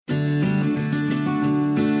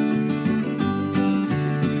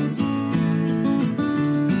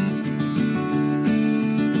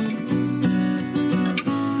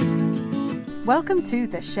Welcome to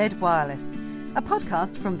The Shed Wireless, a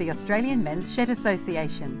podcast from the Australian Men's Shed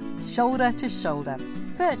Association, shoulder to shoulder,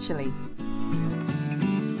 virtually.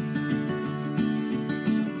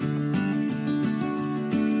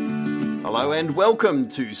 Hello and welcome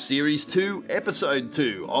to Series 2, Episode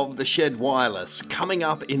 2 of The Shed Wireless. Coming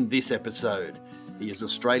up in this episode, he is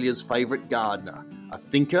Australia's favourite gardener, a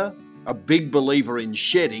thinker, a big believer in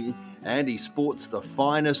shedding, and he sports the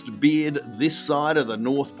finest beard this side of the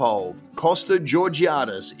North Pole. Costa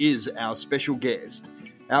Georgiadis is our special guest.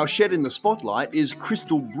 Our shed in the spotlight is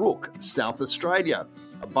Crystal Brook, South Australia,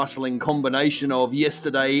 a bustling combination of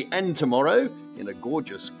yesterday and tomorrow in a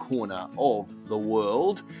gorgeous corner of the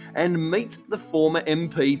world. And meet the former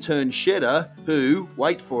MP turned shedder who,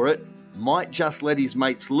 wait for it, might just let his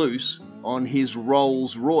mates loose on his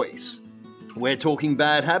Rolls Royce. We're talking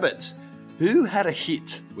bad habits. Who had a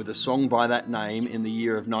hit with a song by that name in the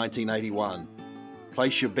year of 1981?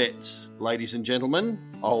 Place your bets, ladies and gentlemen.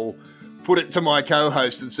 I'll put it to my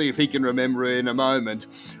co-host and see if he can remember in a moment.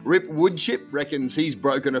 Rip Woodchip reckons he's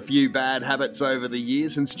broken a few bad habits over the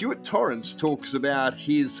years, and Stuart Torrance talks about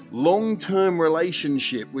his long-term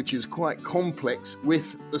relationship, which is quite complex,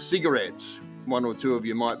 with the cigarettes. One or two of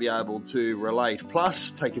you might be able to relate. Plus,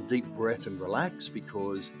 take a deep breath and relax,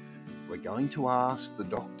 because we're going to ask the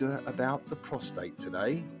doctor about the prostate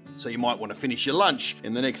today. So you might want to finish your lunch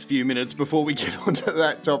in the next few minutes before we get onto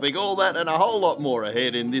that topic. All that and a whole lot more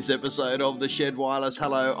ahead in this episode of The Shed Wireless.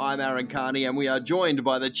 Hello, I'm Aaron Kearney, and we are joined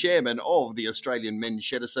by the chairman of the Australian Men's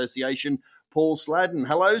Shed Association, Paul Sladdin.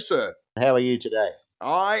 Hello, sir. How are you today?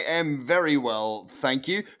 I am very well, thank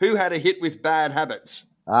you. Who had a hit with bad habits?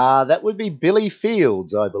 That would be Billy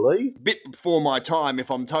Fields, I believe. Bit before my time, if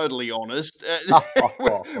I'm totally honest.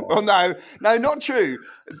 Well, no, not true.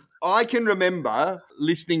 I can remember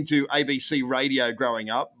listening to ABC radio growing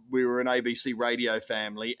up. We were an ABC radio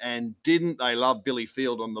family, and didn't they love Billy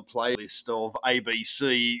Field on the playlist of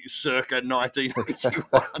ABC circa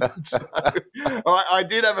 1981? So I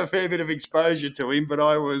did have a fair bit of exposure to him, but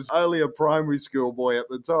I was only a primary school boy at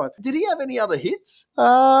the time. Did he have any other hits?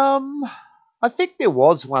 I think there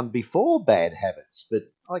was one before Bad Habits, but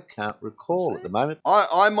I can't recall at the moment.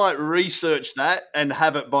 I might research that and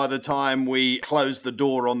have it by the time we close the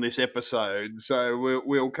door on this episode. So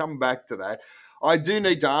we'll come back to that. I do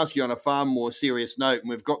need to ask you on a far more serious note, and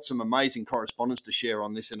we've got some amazing correspondence to share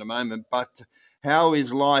on this in a moment, but how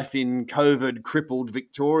is life in COVID-crippled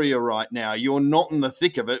Victoria right now? You're not in the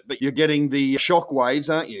thick of it, but you're getting the shock waves,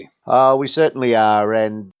 aren't you? We certainly are,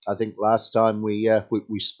 and I think last time we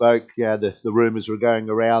spoke, the rumours were going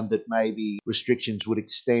around that maybe restrictions would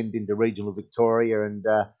extend into regional Victoria, and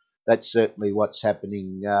that's certainly what's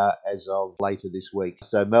happening as of later this week.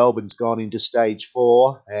 So Melbourne's gone into stage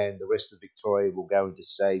 4, and the rest of Victoria will go into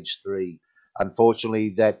stage 3.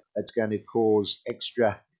 Unfortunately, that's going to cause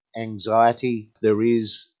extra anxiety. There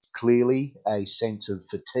is clearly a sense of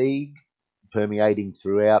fatigue permeating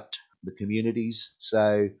throughout the communities,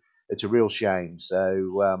 so it's a real shame.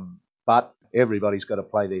 So, but everybody's got to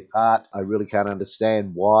play their part. I really can't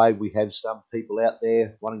understand why we have some people out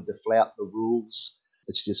there wanting to flout the rules.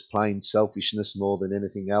 It's just plain selfishness more than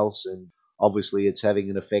anything else, and obviously it's having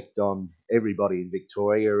an effect on everybody in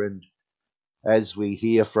Victoria. And as we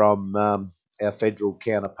hear from our federal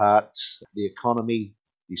counterparts, the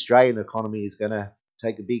Australian economy is going to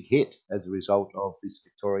take a big hit as a result of this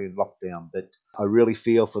Victorian lockdown. But I really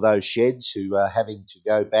feel for those sheds who are having to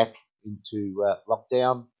go back into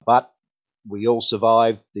lockdown. But we all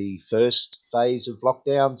survived the first phase of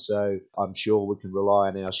lockdown, so I'm sure we can rely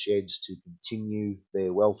on our sheds to continue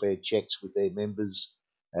their welfare checks with their members.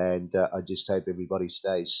 And I just hope everybody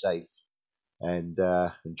stays safe and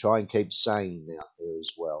try and keep sane out there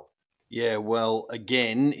as well. Yeah, well,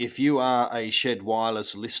 again, if you are a Shed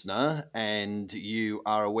Wireless listener and you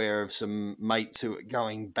are aware of some mates who are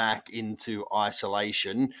going back into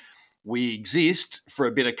isolation, we exist for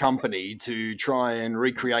a bit of company to try and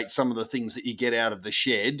recreate some of the things that you get out of the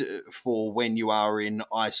shed for when you are in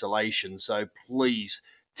isolation. So please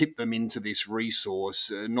tip them into this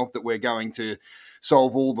resource. Not that we're going to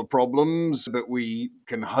solve all the problems, but we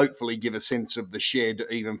can hopefully give a sense of the shed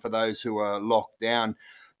even for those who are locked down.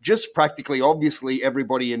 Just practically, obviously,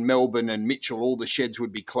 everybody in Melbourne and Mitchell, all the sheds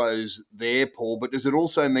would be closed there, Paul. But does it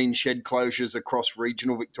also mean shed closures across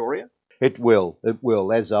regional Victoria? It will.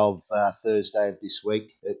 As of Thursday of this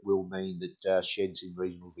week, it will mean that sheds in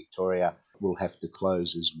regional Victoria will have to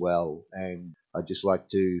close as well. And I'd just like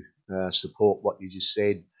to support what you just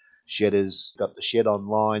said. Shedders got the shed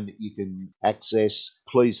online that you can access.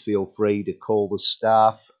 Please feel free to call the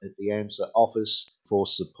staff at the AMSA office for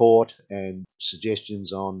support and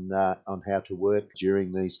suggestions on how to work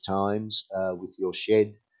during these times with your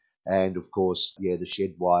shed. And of course, the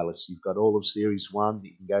Shed Wireless. You've got all of Series 1 that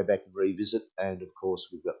you can go back and revisit. And of course,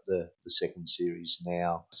 we've got the second series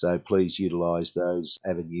now. So please utilise those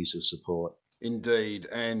avenues of support. Indeed.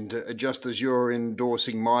 And just as you're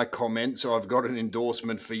endorsing my comments, I've got an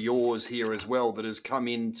endorsement for yours here as well that has come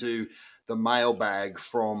into the mailbag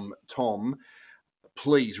from Tom.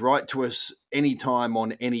 Please write to us anytime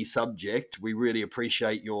on any subject. We really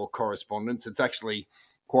appreciate your correspondence. It's actually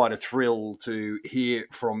quite a thrill to hear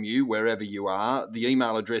from you wherever you are. The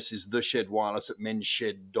email address is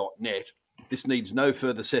theshedwireless@mensshed.net. This needs no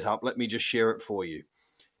further setup. Let me just share it for you.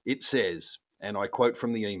 It says, and I quote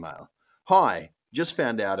from the email, "Hi, just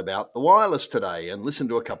found out about the wireless today and listened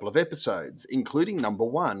to a couple of episodes, including number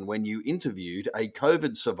 1 when you interviewed a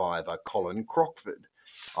COVID survivor, Colin Crockford.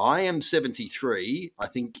 I am 73. I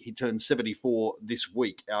think he turns 74 this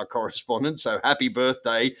week, our correspondent. So happy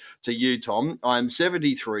birthday to you, Tom. I'm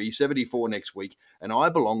 73, 74 next week, and I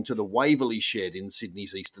belong to the Waverley Shed in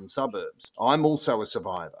Sydney's eastern suburbs. I'm also a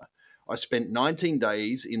survivor. I spent 19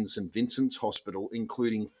 days in St Vincent's Hospital,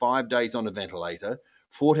 including 5 days on a ventilator,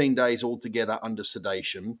 14 days altogether under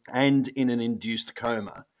sedation, and in an induced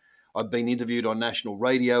coma. I've been interviewed on national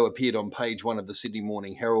radio, appeared on page 1 of the Sydney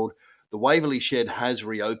Morning Herald. The Waverley Shed has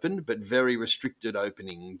reopened, but very restricted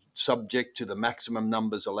opening, subject to the maximum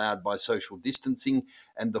numbers allowed by social distancing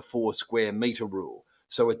and the 4 square metre rule.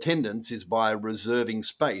 So attendance is by reserving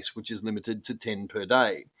space, which is limited to 10 per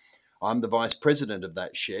day. I'm the vice president of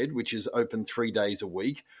that shed, which is open 3 days a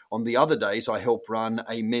week. On the other days, I help run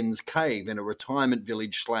a men's cave in a retirement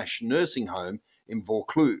village/nursing home in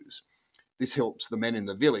Vaucluse. This helps the men in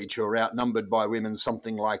the village who are outnumbered by women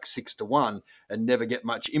something like 6 to 1 and never get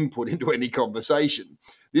much input into any conversation.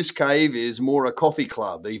 This cave is more a coffee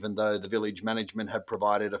club, even though the village management have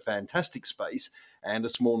provided a fantastic space and a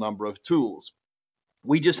small number of tools.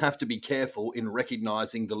 We just have to be careful in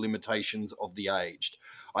recognising the limitations of the aged.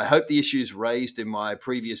 I hope the issues raised in my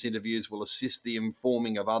previous interviews will assist the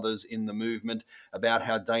informing of others in the movement about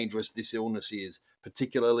how dangerous this illness is,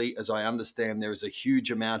 particularly as I understand there is a huge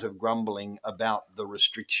amount of grumbling about the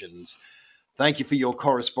restrictions." Thank you for your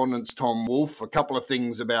correspondence, Tom Wolfe. A couple of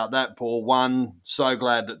things about that, Paul. 1, so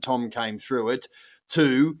glad that Tom came through it.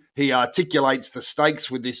 2, he articulates the stakes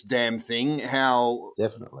with this damn thing, how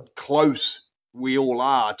Definitely close we all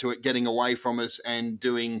are to it getting away from us and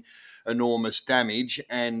doing enormous damage.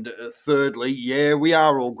 And thirdly, we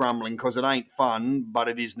are all grumbling because it ain't fun, but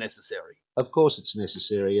it is necessary. Of course it's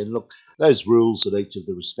necessary. And look, those rules that each of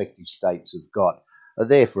the respective states have got are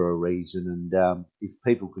there for a reason. And if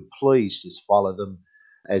people could please just follow them,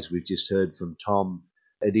 as we've just heard from Tom,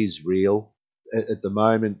 it is real. At the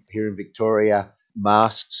moment here in Victoria,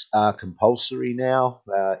 masks are compulsory now.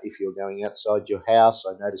 If you're going outside your house,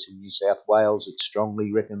 I notice in New South Wales it's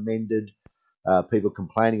strongly recommended. People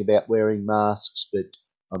complaining about wearing masks, but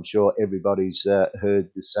I'm sure everybody's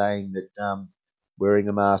heard the saying that wearing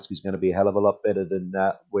a mask is going to be a hell of a lot better than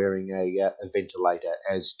wearing a ventilator,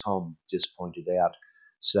 as Tom just pointed out.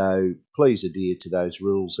 So please adhere to those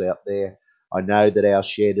rules out there. I know that our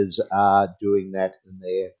shedders are doing that, and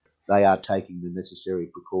they are taking the necessary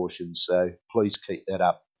precautions, so please keep that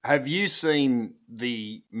up. Have you seen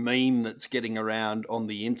the meme that's getting around on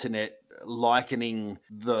the internet likening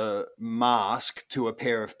the mask to a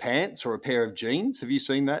pair of pants or a pair of jeans? Have you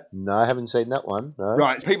seen that? No, I haven't seen that one. No.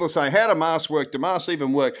 Right. People say, how do masks work? Do masks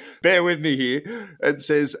even work? Bear with me here. It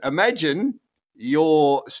says, imagine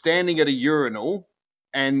you're standing at a urinal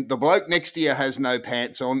and the bloke next to you has no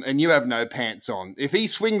pants on and you have no pants on. If he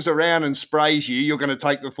swings around and sprays you, you're going to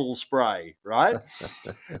take the full spray, right?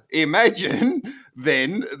 Imagine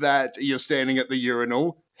then that you're standing at the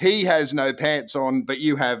urinal, he has no pants on, but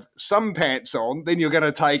you have some pants on, then you're going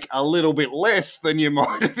to take a little bit less than you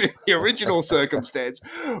might have in the original circumstance.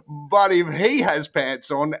 But if he has pants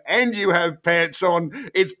on and you have pants on,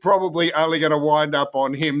 it's probably only going to wind up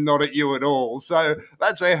on him, not at you at all. So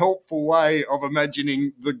that's a helpful way of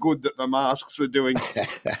imagining the good that the masks are doing.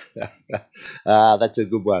 That's a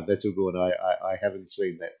good one. That's a good one. I haven't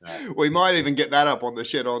seen that. No. We might even get that up on the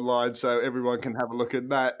Shed Online so everyone can have a look at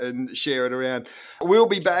that and share it around. We'll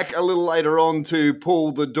be back a little later on to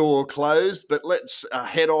pull the door closed, but let's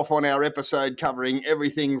head off on our episode covering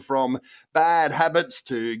everything from bad habits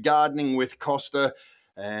to gardening with Costa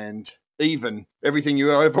and even everything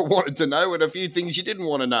you ever wanted to know and a few things you didn't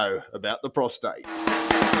want to know about the prostate.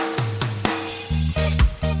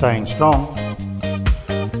 Staying strong,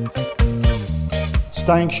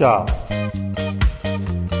 staying sharp,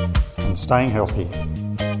 and staying healthy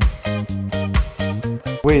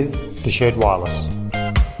with The Shed Wireless.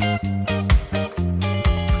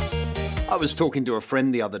 was talking to a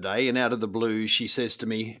friend the other day, and out of the blue, she says to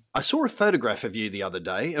me, I saw a photograph of you the other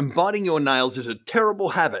day, and biting your nails is a terrible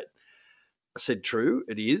habit. I said, true,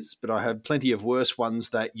 it is, but I have plenty of worse ones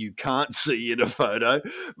that you can't see in a photo.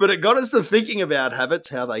 But it got us to thinking about habits,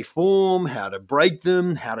 how they form, how to break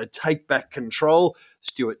them, how to take back control.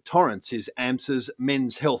 Stuart Torrance is AMSA's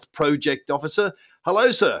Men's Health Project Officer. Hello,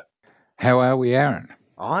 sir. How are we, Aaron?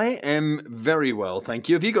 I am very well, thank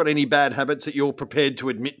you. Have you got any bad habits that you're prepared to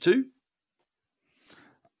admit to?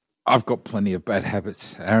 I've got plenty of bad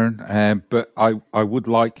habits, Aaron, but I would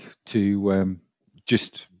like to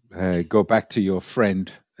just go back to your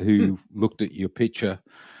friend who looked at your picture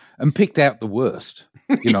and picked out the worst.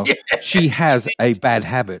 You know, She has a bad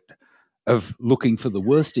habit of looking for the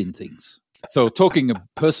worst in things. So talking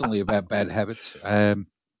personally about bad habits,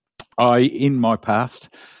 I, in my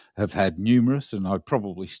past, have had numerous, and I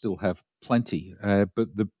probably still have plenty. But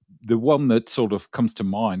the one that sort of comes to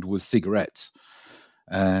mind was cigarettes.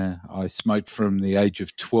 I smoked from the age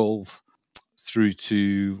of 12 through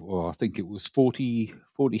to, I think it was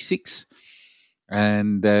 46.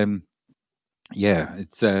 And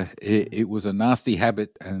it was a nasty habit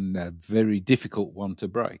and a very difficult one to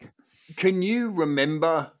break. Can you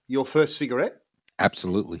remember your first cigarette?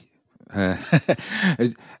 Absolutely.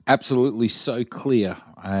 Absolutely so clear.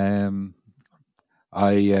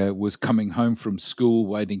 I was coming home from school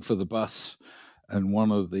waiting for the bus, and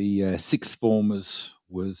one of the sixth formers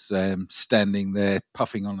was standing there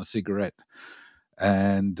puffing on a cigarette,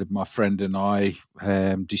 and my friend and I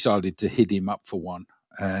decided to hit him up for one,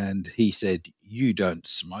 and he said, "You don't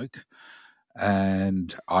smoke?"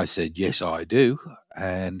 And I said, "Yes, I do."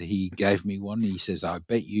 And he gave me one. He says, "I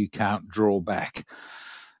bet you can't draw back."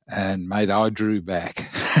 And mate, I drew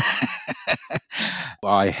back.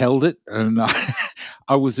 I held it, and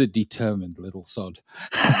I was a determined little sod.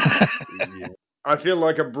 Yeah. I feel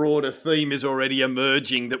like a broader theme is already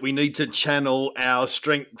emerging, that we need to channel our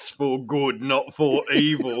strengths for good, not for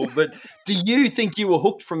evil. But do you think you were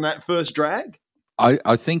hooked from that first drag?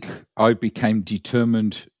 I think I became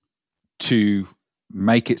determined to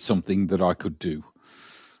make it something that I could do.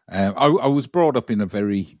 I was brought up in a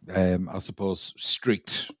very, I suppose,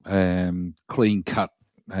 strict, clean-cut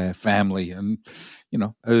family, and you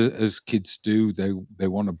know, as kids do, they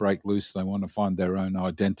want to break loose, they want to find their own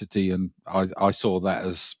identity, and I saw that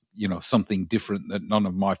as, you know, something different that none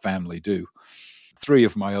of my family do. 3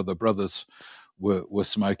 of my other brothers were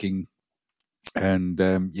smoking, and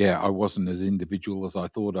I wasn't as individual as I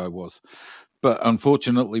thought I was. But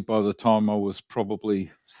unfortunately, by the time I was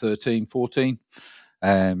probably 13, 14,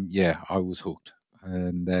 I was hooked.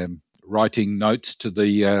 And writing notes to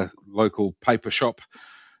the local paper shop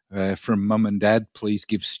from mum and dad, "Please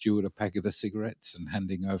give Stuart a packet of cigarettes," and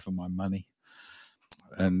handing over my money,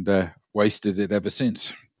 and wasted it ever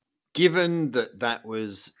since. Given that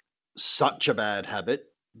was such a bad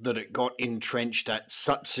habit, that it got entrenched at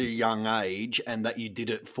such a young age, and that you did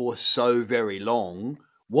it for so very long,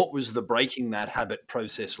 what was the breaking that habit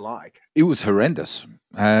process like? It was horrendous.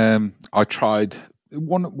 I tried.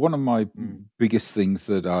 One of my biggest things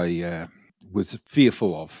that I was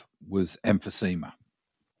fearful of was emphysema.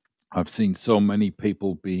 I've seen so many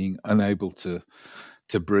people being unable to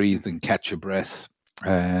breathe and catch a breath.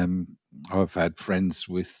 I've had friends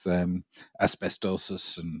with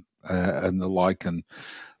asbestosis and the like, and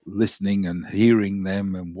listening and hearing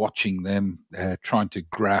them and watching them trying to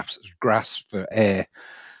grasp for air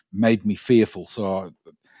made me fearful. So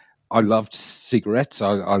I loved cigarettes.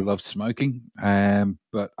 I loved smoking,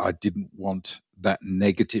 but I didn't want that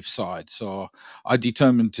negative side. So I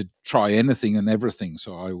determined to try anything and everything.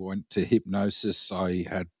 So I went to hypnosis. I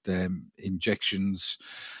had injections.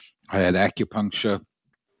 I had acupuncture.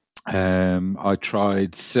 I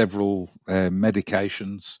tried several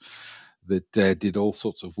medications that did all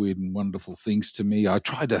sorts of weird and wonderful things to me. I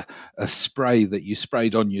tried a spray that you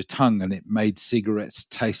sprayed on your tongue, and it made cigarettes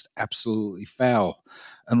taste absolutely foul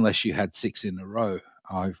unless you had 6 in a row.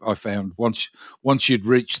 I found once you'd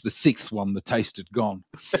reached the 6th one, the taste had gone.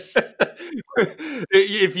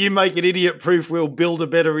 If you make it idiot-proof, we'll build a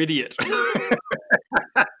better idiot.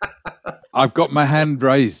 I've got my hand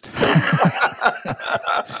raised.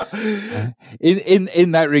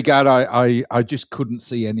 In that regard, I just couldn't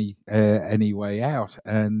see any way out,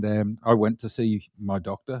 and I went to see my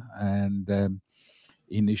doctor, and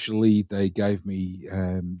initially they gave me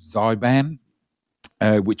Zyban,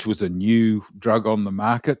 which was a new drug on the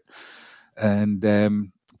market,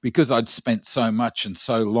 and because I'd spent so much and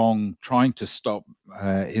so long trying to stop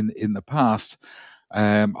in the past,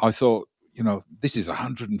 I thought, you know, this is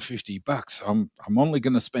 $150. I'm only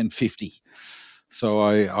going to spend $50. So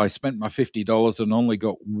I spent my $50 and only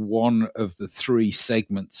got one of the 3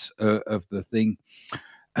 segments of the thing.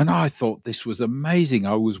 And I thought this was amazing.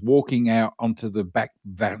 I was walking out onto the back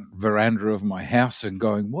veranda of my house and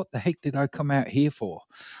going, what the heck did I come out here for?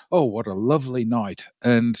 Oh, what a lovely night.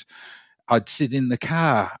 And I'd sit in the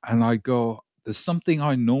car and I'd go, there's something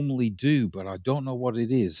I normally do, but I don't know what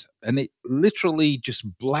it is. And it literally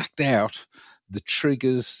just blacked out the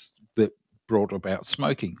triggers that brought about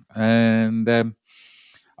smoking. And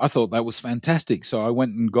I thought that was fantastic. So I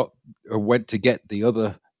went to get the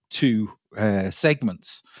other 2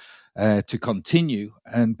 segments to continue.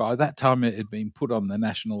 And by that time, it had been put on the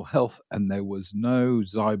National Health, and there was no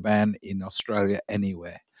Zyban in Australia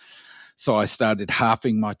anywhere. So I started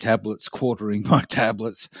halving my tablets, quartering my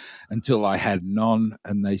tablets until I had none,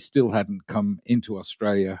 and they still hadn't come into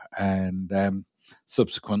Australia. And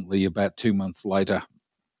subsequently, about 2 months later,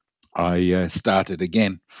 I started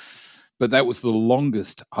again. But that was the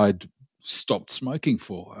longest I'd stopped smoking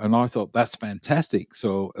for. And I thought, that's fantastic.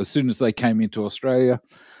 So as soon as they came into Australia,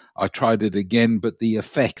 I tried it again, but the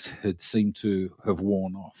effect had seemed to have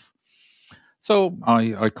worn off. So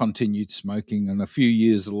I continued smoking. And a few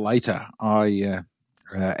years later, I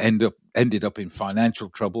ended up in financial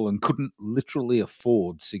trouble and couldn't literally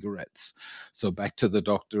afford cigarettes. So back to the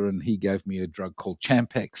doctor, and he gave me a drug called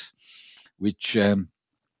Champex, which...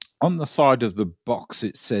 on the side of the box,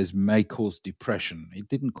 it says may cause depression. It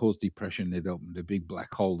didn't cause depression. It opened a big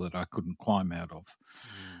black hole that I couldn't climb out of.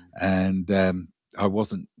 And I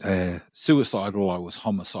wasn't suicidal. I was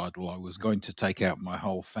homicidal. I was going to take out my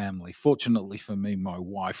whole family. Fortunately for me, my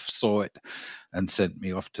wife saw it and sent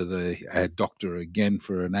me off to the doctor again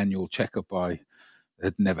for an annual checkup I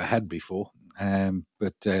had never had before.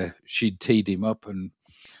 But she'd teed him up, and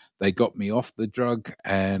they got me off the drug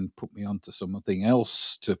and put me onto something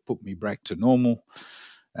else to put me back to normal.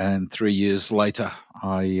 And 3 years later,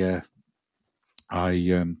 I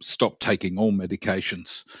stopped taking all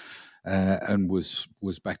medications and was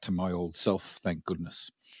back to my old self, thank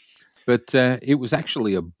goodness. But it was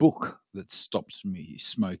actually a book that stopped me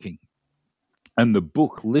smoking. And the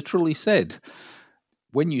book literally said,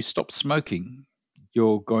 when you stop smoking,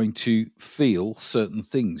 you're going to feel certain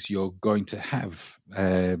things. You're going to have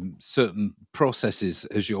certain processes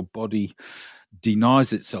as your body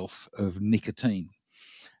denies itself of nicotine.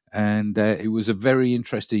 And it was a very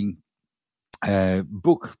interesting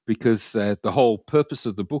book because the whole purpose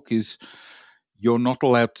of the book is you're not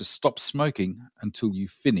allowed to stop smoking until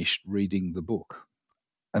you've finished reading the book.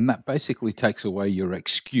 And that basically takes away your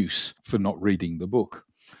excuse for not reading the book.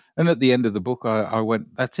 And at the end of the book, I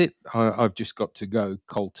went, that's it. I've just got to go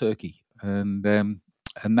cold turkey. And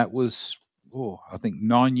that was, I think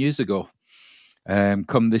 9 years ago,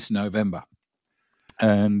 come this November.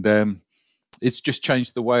 And it's just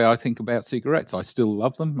changed the way I think about cigarettes. I still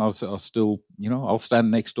love them. I'll still, I'll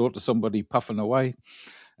stand next door to somebody puffing away,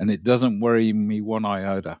 and it doesn't worry me one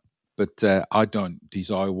iota. But I don't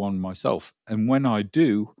desire one myself. And when I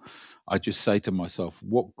do, I just say to myself,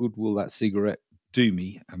 what good will that cigarette do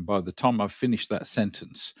me? And by the time I've finished that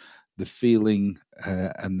sentence, the feeling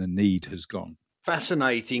and the need has gone.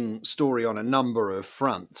 Fascinating story on a number of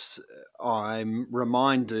fronts. I'm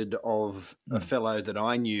reminded of a fellow that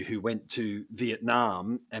I knew who went to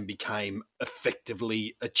Vietnam and became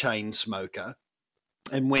effectively a chain smoker.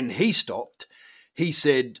 And when he stopped, he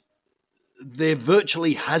said there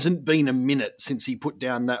virtually hasn't been a minute since he put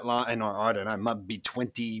down that line. And I don't know, maybe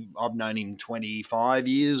 20, I've known him 25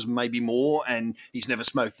 years, maybe more, and he's never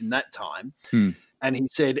smoked in that time. And he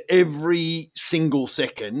said every single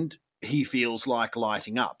second he feels like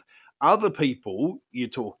lighting up. Other people you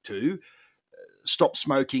talk to stop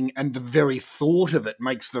smoking and the very thought of it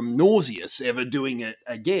makes them nauseous ever doing it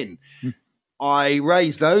again. I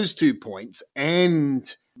raise those 2 points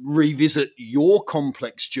and revisit your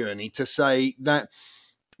complex journey to say that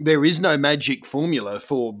there is no magic formula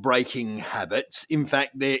for breaking habits. In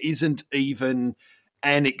fact, there isn't even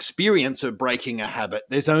an experience of breaking a habit.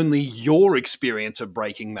 There's only your experience of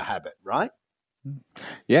breaking the habit, right?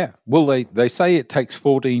 Yeah. Well, they say it takes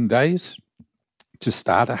 14 days to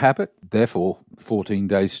start a habit, therefore 14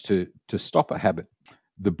 days to stop a habit.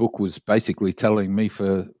 The book was basically telling me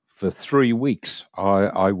for 3 weeks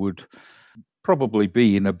I would probably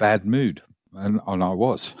be in a bad mood, and I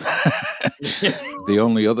was. The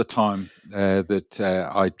only other time that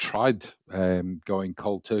I tried going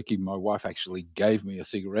cold turkey, my wife actually gave me a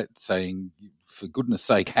cigarette saying, for goodness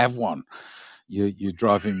sake, have one. You're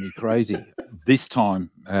driving me crazy. This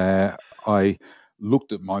time I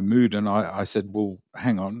looked at my mood and I said, well,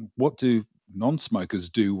 hang on, what do non-smokers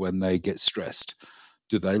do when they get stressed?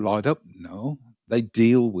 Do they light up? No. They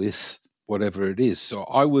deal with whatever it is. So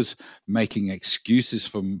I was making excuses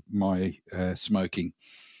for my smoking.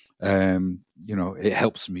 It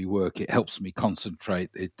helps me work. It helps me concentrate.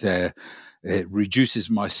 It reduces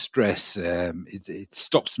my stress. It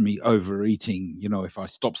stops me overeating. If I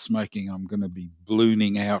stop smoking, I'm going to be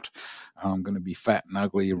ballooning out. I'm going to be fat and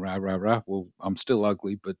ugly. Rah, rah, rah. Well, I'm still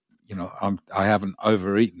ugly, but I haven't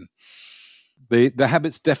overeaten. The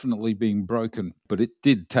habit's definitely being broken, but it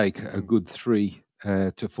did take a good 3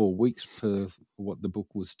 to 4 weeks per what the book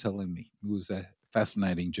was telling me. It was a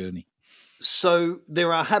fascinating journey. So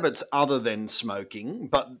there are habits other than smoking,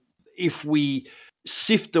 but if we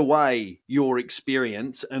sift away your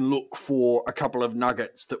experience and look for a couple of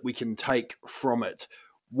nuggets that we can take from it,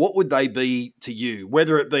 what would they be to you?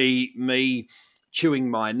 Whether it be me chewing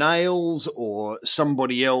my nails or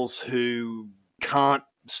somebody else who can't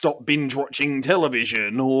stop binge watching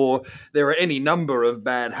television, or there are any number of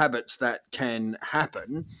bad habits that can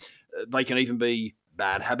happen. They can even be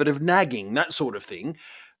bad habit of nagging, that sort of thing.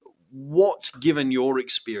 What, given your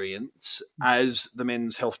experience as the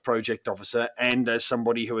Men's Health Project Officer and as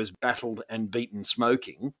somebody who has battled and beaten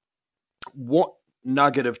smoking, what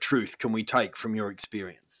nugget of truth can we take from your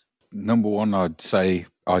experience? Number one, I'd say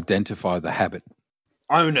identify the habit.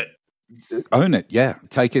 Own it. Own it, yeah.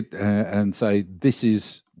 Take it and say, this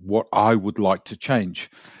is what I would like to change.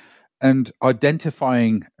 And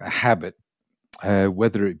identifying a habit,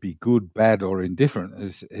 whether it be good, bad, or indifferent,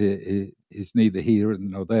 is neither here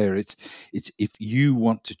nor there. It's if you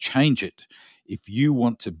want to change it, if you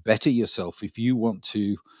want to better yourself, if you want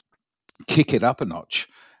to kick it up a notch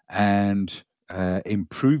and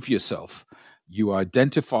improve yourself, you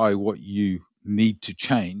identify what you need to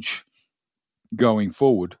change going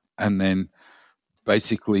forward, and then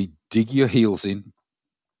basically dig your heels in.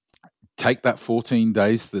 Take that 14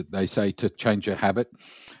 days that they say to change a habit.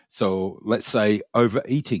 So let's say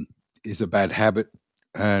overeating is a bad habit,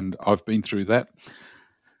 and I've been through that.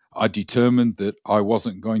 I determined that I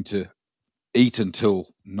wasn't going to eat until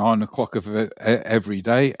 9 o'clock of every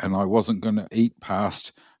day, and I wasn't going to eat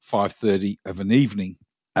past 5:30 of an evening.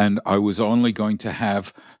 And I was only going to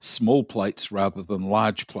have small plates rather than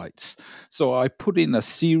large plates. So I put in a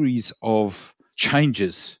series of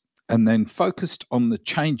changes and then focused on the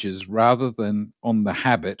changes rather than on the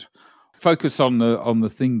habit. Focus on the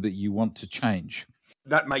thing that you want to change.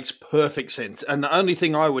 That makes perfect sense. And the only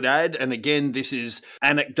thing I would add, and again, this is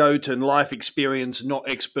anecdote and life experience, not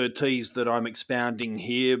expertise that I'm expounding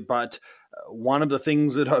here, but one of the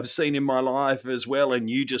things that I've seen in my life as well, and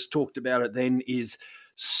you just talked about it then, is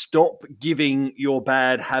stop giving your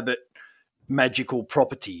bad habit magical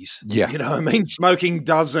properties. Yeah. You know what I mean? Smoking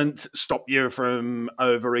doesn't stop you from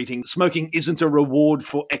overeating. Smoking isn't a reward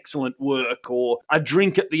for excellent work, or a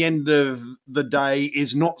drink at the end of the day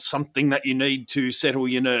is not something that you need to settle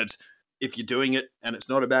your nerves. If you're doing it and it's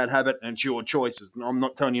not a bad habit and it's your choices, and I'm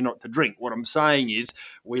not telling you not to drink. What I'm saying is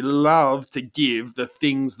we love to give the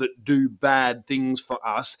things that do bad things for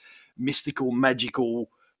us mystical, magical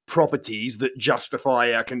properties that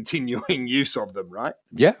justify our continuing use of them, right?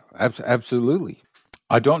 Yeah, absolutely.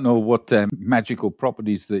 I don't know what magical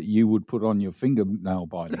properties that you would put on your fingernail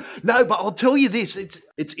biter. No, but I'll tell you this.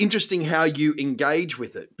 It's interesting how you engage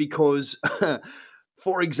with it because,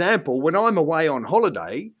 for example, when I'm away on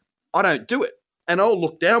holiday, I don't do it. And I'll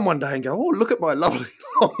look down one day and go, oh, look at my lovely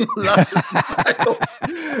long nails.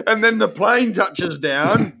 And then the plane touches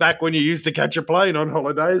down, back when you used to catch a plane on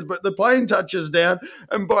holidays, but the plane touches down,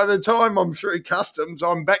 and by the time I'm through customs,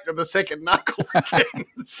 I'm back to the second knuckle again.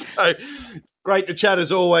 So great to chat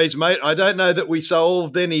as always, mate. I don't know that we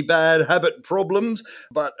solved any bad habit problems,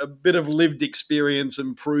 but a bit of lived experience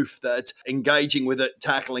and proof that engaging with it,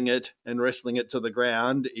 tackling it, and wrestling it to the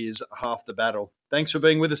ground is half the battle. Thanks for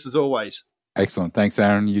being with us as always. Excellent. Thanks,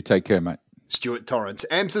 Aaron. You take care, mate. Stuart Torrance,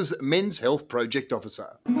 AMSA's Men's Health Project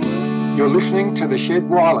Officer. You're listening to The Shed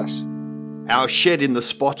Wireless. Our shed in the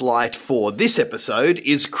spotlight for this episode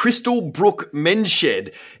is Crystal Brook Men's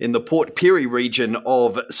Shed in the Port Pirie region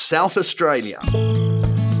of South Australia.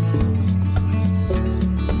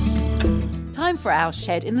 Time for our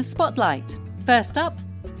shed in the spotlight. First up,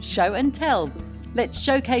 show and tell. Let's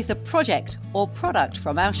showcase a project or product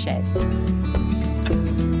from our shed.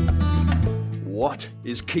 What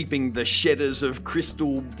is keeping the shedders of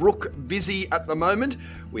Crystal Brook busy at the moment?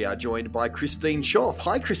 We are joined by Christine Schoff.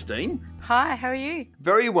 Hi, Christine. Hi, how are you?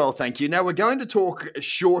 Very well, thank you. Now, we're going to talk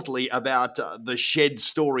shortly about the shed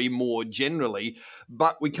story more generally,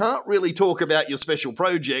 but we can't really talk about your special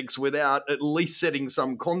projects without at least setting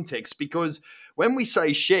some context, because when we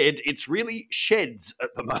say shed, it's really sheds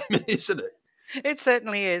at the moment, isn't it? It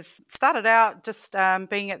certainly is. It started out just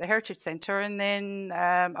being at the Heritage Centre, and then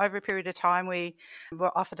over a period of time we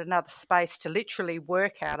were offered another space to literally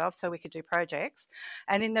work out of so we could do projects.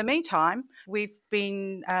 And in the meantime, we've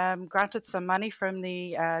been granted some money from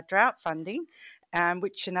the drought funding,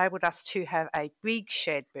 which enabled us to have a big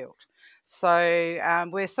shed built. So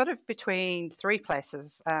we're sort of between three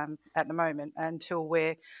places at the moment until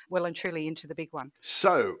we're well and truly into the big one.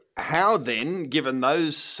 So, how then, given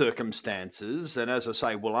those circumstances, and as I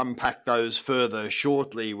say, we'll unpack those further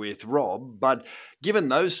shortly with Rob, but given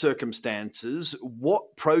those circumstances,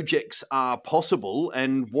 what projects are possible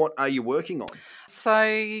and what are you working on? So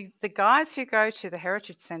the guys who go to the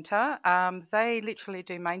Heritage Centre, they literally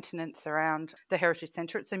do maintenance around the Heritage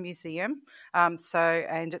Centre. It's a museum, and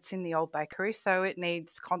it's in the old bakery, so it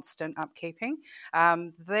needs constant upkeeping.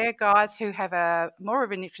 They're guys who have more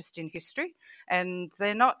of an interest in history, and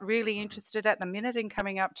they're not really interested at the minute in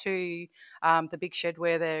coming up to the big shed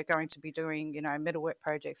where they're going to be doing, metalwork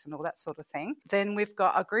projects and all that sort of thing. Then we've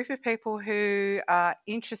got a group of people who are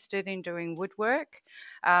interested in doing woodwork.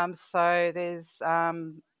 So there's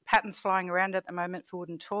patterns flying around at the moment for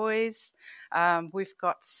wooden toys. We've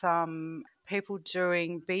got some people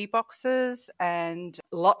doing bee boxes, and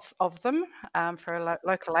lots of them for a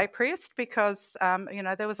local apiarist because,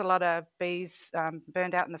 there was a lot of bees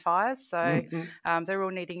burned out in the fires. So they're all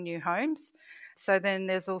needing new homes. So then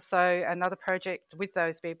there's also another project with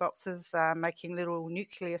those bee boxes, making little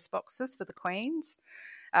nucleus boxes for the queens.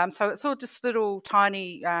 So it's all just little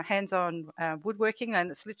tiny hands-on woodworking, and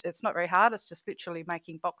it's not very hard. It's just literally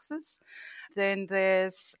making boxes. Then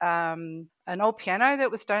there's an old piano that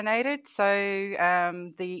was donated. So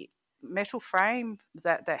the metal frame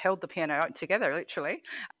that held the piano together literally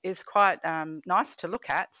is quite nice to look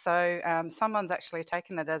at. So someone's actually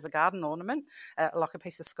taken it as a garden ornament, like a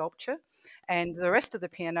piece of sculpture. And the rest of the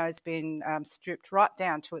piano has been stripped right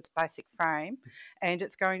down to its basic frame, and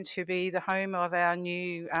it's going to be the home of our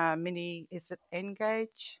new mini, is it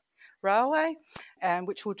N-gauge railway,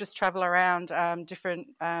 which will just travel around different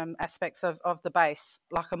aspects of the base,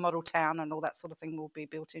 like a model town, and all that sort of thing will be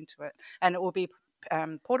built into it. And it will be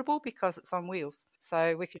portable because it's on wheels,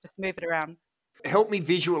 so we could just move it around. Help me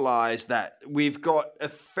visualize that. We've got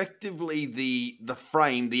effectively the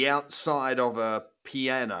frame, the outside of a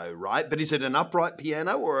piano, right? But is it an upright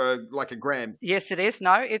piano or like a grand? Yes, it is.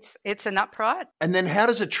 No, it's an upright. And then how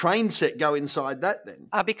does a train set go inside that then?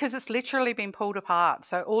 Because it's literally been pulled apart.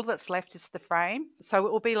 So all that's left is the frame. So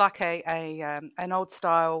it will be like an old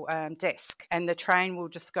style desk, and the train will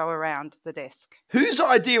just go around the desk. Whose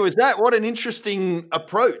idea was that? What an interesting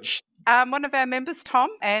approach. One of our members, Tom,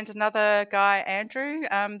 and another guy, Andrew,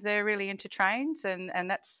 they're really into trains, and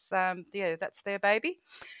that's that's their baby.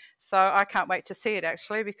 So I can't wait to see it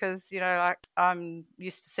actually, because I'm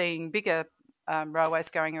used to seeing bigger railways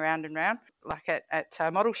going around and round, like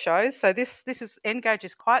at model shows. So this is N-gauge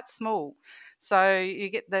is quite small, so you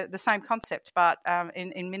get the same concept, but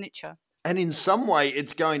in miniature. And in some way,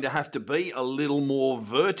 it's going to have to be a little more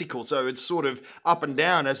vertical. So it's sort of up and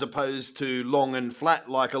down as opposed to long and flat,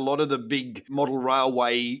 like a lot of the big model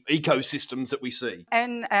railway ecosystems that we see.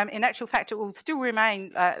 And in actual fact, it will still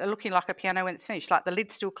remain looking like a piano when it's finished. Like the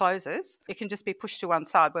lid still closes. It can just be pushed to one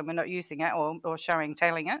side when we're not using it or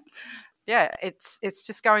tailing it. Yeah, it's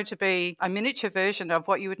just going to be a miniature version of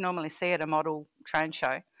what you would normally see at a model train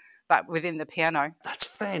show, but within the piano. That's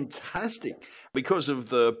fantastic. Because of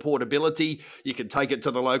the portability, you can take it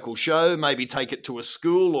to the local show, maybe take it to a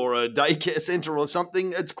school or a daycare centre or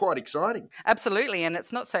something. It's quite exciting. Absolutely, and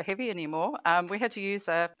it's not so heavy anymore. We had to use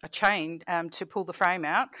a chain to pull the frame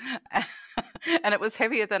out, and it was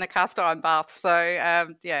heavier than a cast iron bath. So,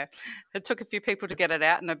 it took a few people to get it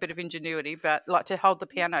out and a bit of ingenuity, but like to hold the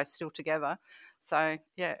piano still together. So,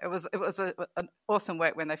 yeah, it was an awesome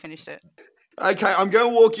work when they finished it. Okay, I'm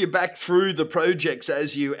going to walk you back through the projects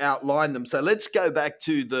as you outline them. So let's go back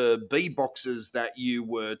to the bee boxes that you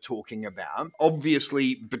were talking about.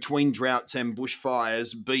 Obviously, between droughts and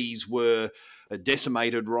bushfires, bees were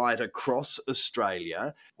decimated right across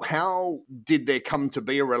Australia. How did there come to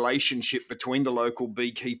be a relationship between the local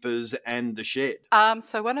beekeepers and the shed?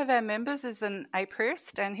 So one of our members is an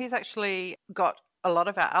apiarist, and he's actually got a lot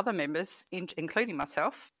of our other members, including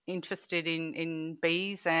myself, interested in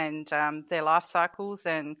bees and their life cycles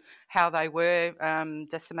and how they were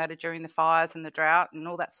decimated during the fires and the drought and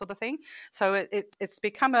all that sort of thing. So it's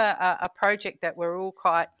become a project that we're all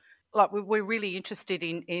quite, like we're really interested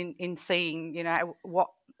in seeing, what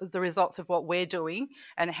the results of what we're doing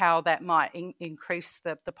and how that might increase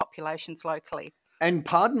the populations locally. And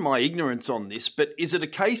pardon my ignorance on this, but is it a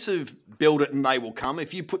case of build it and they will come?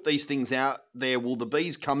 If you put these things out there, will the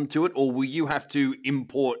bees come to it, or will you have to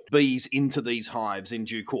import bees into these hives in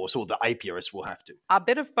due course, or the apiarist will have to? A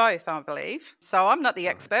bit of both, I believe. So I'm not the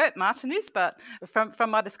expert, Martin is, but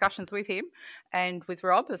from my discussions with him and with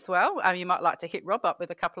Rob as well, you might like to hit Rob up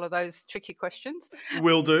with a couple of those tricky questions.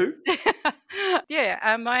 Will do.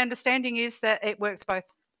 Yeah, my understanding is that it works both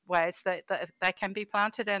ways, that they can be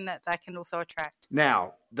planted and that they can also attract.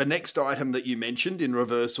 Now, the next item that you mentioned in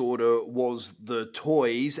reverse order was the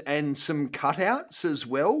toys and some cutouts as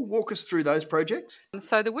well. Walk us through those projects.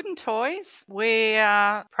 So the wooden toys, we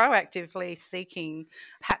are proactively seeking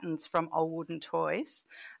patterns from old wooden toys.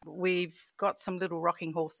 We've got some little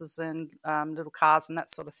rocking horses and little cars and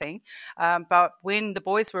that sort of thing. But when the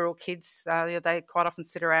boys were all kids, they quite often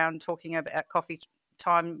sit around talking about coffee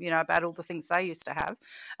time, about all the things they used to have,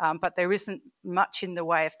 but there isn't much in the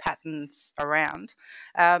way of patterns around.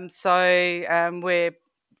 So we're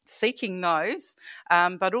seeking those,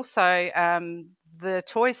 but also the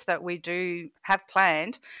toys that we do have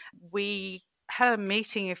planned. We had a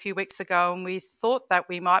meeting a few weeks ago and we thought that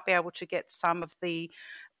we might be able to get some of the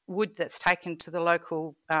wood that's taken to the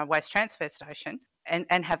local waste transfer station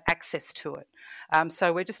and have access to it.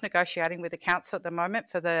 So we're just negotiating with the council at the moment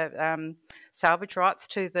for the salvage rights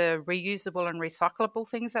to the reusable and recyclable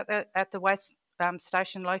things at the waste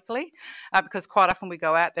station locally, because quite often we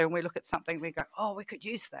go out there and we look at something, we go, oh, we could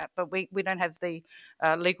use that, but we don't have the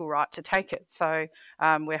legal right to take it. So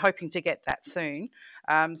we're hoping to get that soon.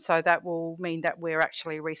 So that will mean that we're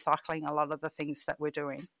actually recycling a lot of the things that we're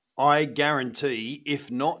doing. I guarantee,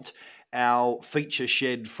 if not our feature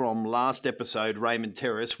shed from last episode, Raymond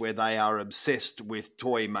Terrace, where they are obsessed with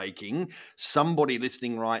toy making, somebody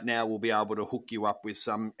listening right now will be able to hook you up with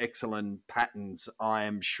some excellent patterns, I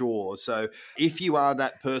am sure. So if you are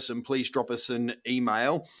that person, please drop us an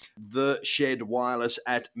email,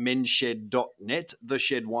 TheShedWireless@menshed.net,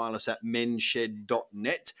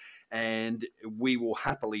 TheShedWireless@menshed.net. And we will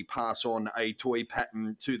happily pass on a toy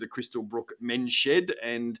pattern to the Crystal Brook Men's Shed,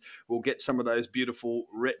 and we'll get some of those beautiful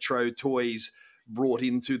retro toys brought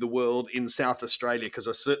into the world in South Australia, because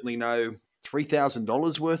I certainly know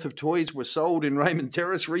 $3,000 worth of toys were sold in Raymond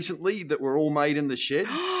Terrace recently that were all made in the shed.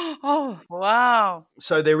 Oh, wow.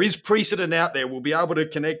 So there is precedent out there. We'll be able to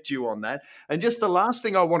connect you on that. And just the last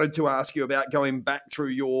thing I wanted to ask you about, going back through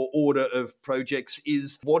your order of projects,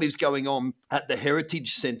 is what is going on at the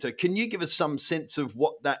Heritage Centre. Can you give us some sense of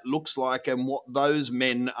what that looks like and what those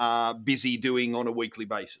men are busy doing on a weekly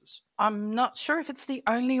basis? I'm not sure if it's the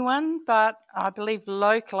only one, but I believe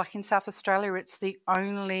local, like in South Australia, it's the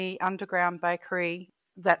only underground bakery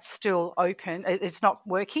that's still open. It's not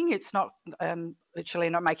working. It's not literally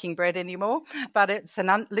not making bread anymore, but it's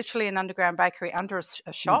literally an underground bakery under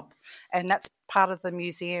a shop, and that's part of the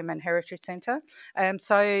museum and heritage centre.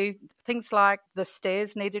 So things like the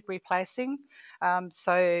stairs needed replacing.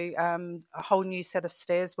 So a whole new set of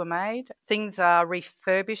stairs were made. Things are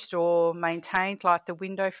refurbished or maintained, like the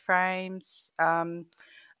window frames.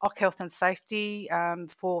 Occ health and safety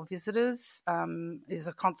for visitors is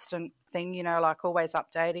a constant thing, like always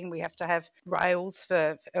updating. We have to have rails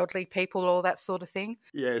for elderly people, all that sort of thing.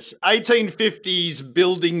 Yes, 1850s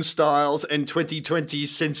building styles and 2020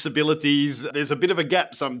 sensibilities. There's a bit of a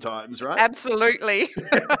gap sometimes, right? Absolutely.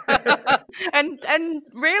 and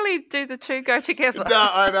rarely do the two go together. No,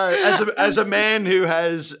 I know. As a man who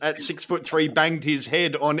has, at 6'3", banged his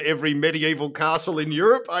head on every medieval castle in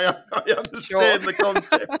Europe, I understand the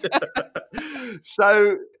concept.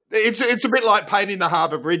 So it's a bit like painting the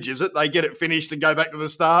harbour bridge, is it? They get it finished and go back to the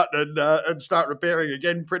start and start repairing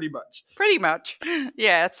again, pretty much. Pretty much,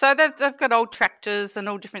 yeah. So they've got old tractors and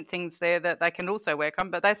all different things there that they can also work on,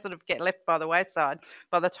 but they sort of get left by the wayside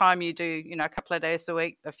by the time you do, a couple of days a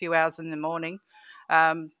week, a few hours in the morning,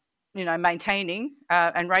 maintaining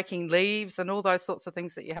and raking leaves and all those sorts of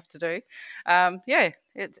things that you have to do.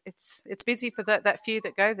 It's busy for that few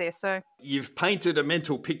that go there. So you've painted a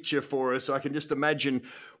mental picture for us. I can just imagine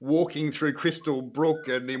walking through Crystal Brook,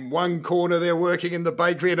 and in one corner they're working in the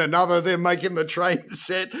bakery, in another they're making the train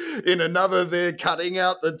set, in another they're cutting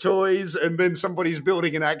out the toys, and then somebody's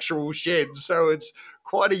building an actual shed. So it's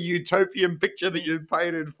quite a utopian picture that you've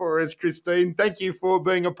painted for us, Christine. Thank you for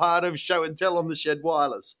being a part of Show and Tell on the Shed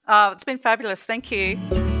Wireless. Oh, it's been fabulous. Thank you.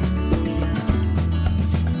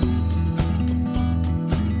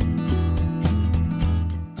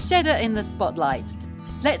 Shedder in the Spotlight.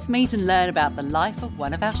 Let's meet and learn about the life of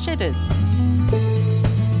one of our shedders.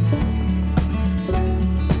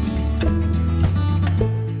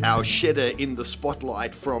 Our shedder in the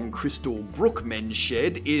spotlight from Crystal Brook Men's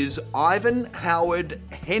Shed is Ivan Howard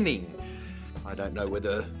Henning. I don't know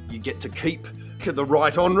whether you get to keep the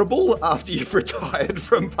Right Honourable after you've retired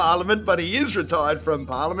from Parliament, but he is retired from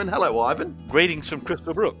Parliament. Hello, Ivan. Greetings from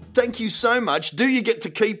Crystal Brook. Thank you so much. Do you get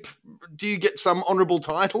some honourable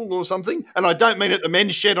title or something? And I don't mean at the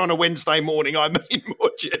men's shed on a Wednesday morning, I mean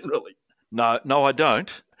more generally. No, I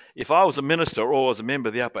don't. If I was a minister or was a member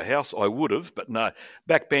of the upper house, I would have, but no.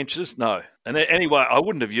 Backbenchers, no. And anyway, I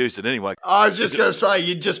wouldn't have used it anyway. I was just going to say,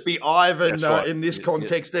 you'd just be Ivan right. in this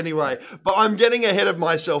context anyway. But I'm getting ahead of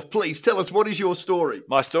myself. Please tell us, what is your story?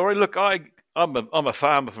 My story? Look, I'm a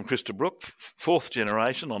farmer from Crystal Brook, fourth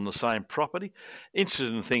generation on the same property,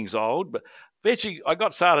 interested in things old, but eventually I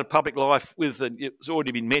got started in public life with, it's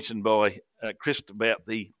already been mentioned by Chris about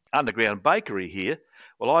the underground bakery here.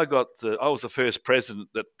 Well, I was the first president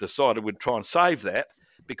that decided we'd try and save that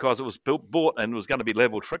because it was bought and was going to be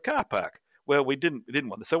levelled for a car park. Well, we didn't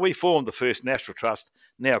want it. So we formed the first National Trust,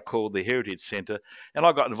 now called the Heritage Centre, and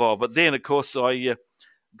I got involved. But then, of course, I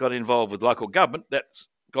got involved with local government. That's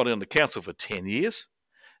got on the council for 10 years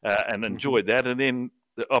and enjoyed that. And then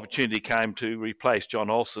the opportunity came to replace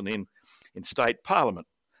John Olsen in state parliament,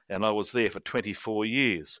 and I was there for 24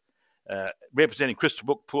 years. Representing Crystal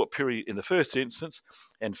Brook, Port Pirie in the first instance,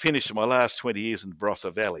 and finished my last 20 years in the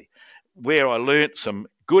Barossa Valley, where I learnt some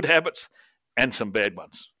good habits and some bad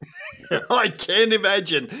ones. I can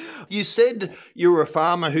imagine. You said you were a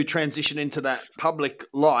farmer who transitioned into that public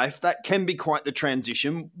life. That can be quite the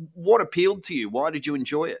transition. What appealed to you? Why did you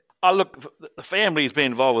enjoy it? Look, the family has been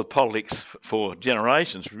involved with politics for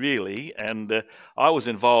generations, really, and I was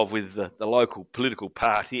involved with the local political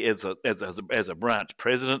party as a branch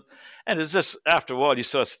president. And it's just after a while you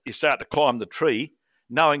start to climb the tree,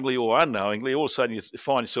 knowingly or unknowingly. All of a sudden you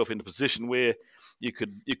find yourself in a position where you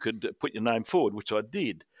could put your name forward, which I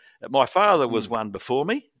did. My father was one before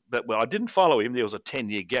me, but I didn't follow him. There was a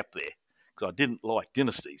 10-year gap there because I didn't like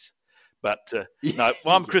dynasties. But no,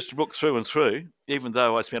 I'm Crystal Brook through and through, even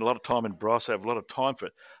though I spent a lot of time in Barossa, I have a lot of time for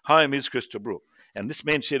it. Home is Crystal Brook. And this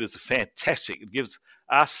men's shed is fantastic. It gives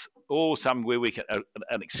us all something where we can,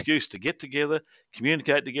 an excuse to get together,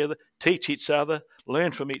 communicate together, teach each other,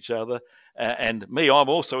 learn from each other. And me, I'm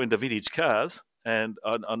also into vintage cars, and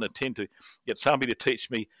I intend to get somebody to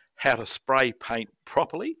teach me how to spray paint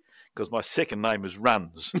properly, because my second name is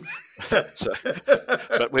Runs.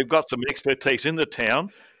 But we've got some expertise in the town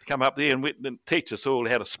to come up there and teach us all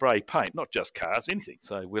how to spray paint, not just cars, anything.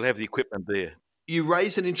 So we'll have the equipment there. You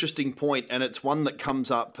raise an interesting point, and it's one that comes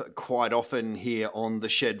up quite often here on the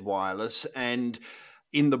Shed Wireless. And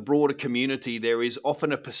in the broader community, there is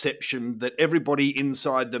often a perception that everybody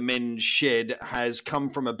inside the men's shed has come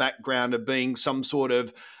from a background of being some sort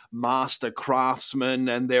of master craftsman,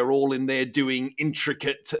 and they're all in there doing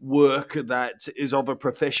intricate work that is of a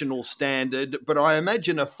professional standard. But I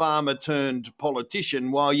imagine a farmer turned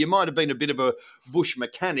politician, while you might have been a bit of a bush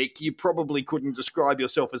mechanic, you probably couldn't describe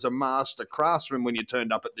yourself as a master craftsman when you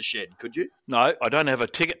turned up at the shed, could you? No, I don't have a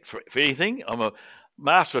ticket for anything. I'm a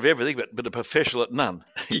master of everything, but a professional at none.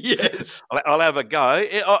 Yes. I'll have a go.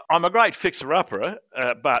 I'm a great fixer-upper,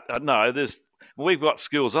 but no, we've got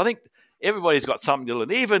skills. I think everybody's got something to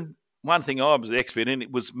learn. Even one thing I was an expert in,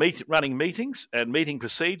 it was running meetings and meeting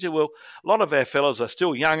procedure. Well, a lot of our fellows are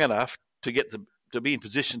still young enough to get to be in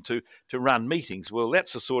position to run meetings. Well,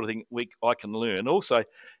 that's the sort of thing I can learn. Also,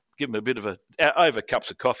 give them a bit of over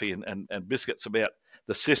cups of coffee and biscuits about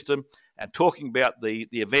the system and talking about the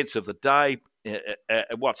events of the day,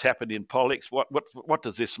 what's happened in politics, what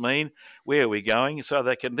does this mean, where are we going, so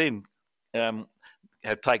they can then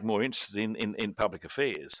take more interest in public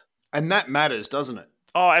affairs. And that matters, doesn't it?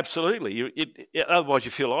 Oh, absolutely. Otherwise,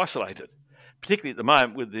 you feel isolated, particularly at the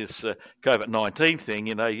moment with this COVID-19 thing.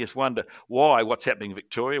 You just wonder what's happening in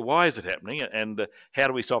Victoria, why is it happening, and how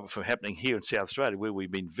do we stop it from happening here in South Australia, where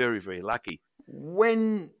we've been very, very lucky.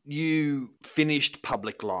 When you finished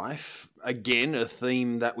public life, again, a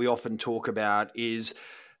theme that we often talk about is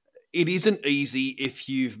it isn't easy if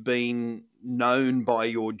you've been known by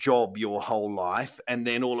your job your whole life and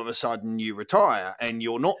then all of a sudden you retire and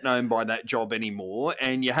you're not known by that job anymore,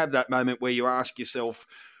 and you have that moment where you ask yourself,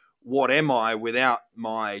 what am I without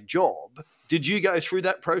my job? Did you go through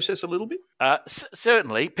that process a little bit?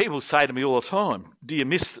 Certainly. People say to me all the time, do you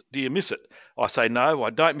miss it? I say, no, I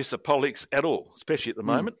don't miss the politics at all, especially at the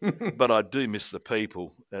moment, but I do miss the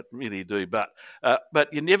people. I really do. But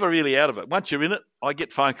you're never really out of it. Once you're in it, I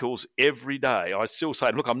get phone calls every day. I still say,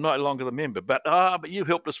 look, I'm no longer the member, but you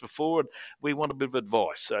helped us before and we want a bit of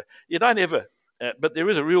advice. So you don't ever, but there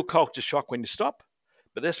is a real culture shock when you stop.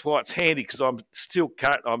 But that's why it's handy, because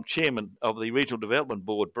I'm chairman of the Regional Development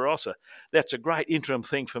Board, Barossa. That's a great interim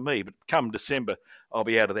thing for me. But come December, I'll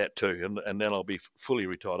be out of that too, and then I'll be fully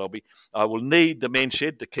retired. I will need the men's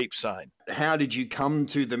shed to keep sane. How did you come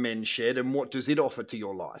to the men's shed, and what does it offer to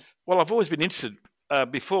your life? Well, I've always been interested.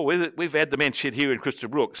 Before, we've had the men's shed here in Crystal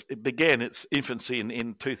Brook. It began its infancy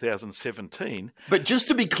in 2017. But just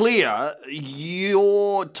to be clear,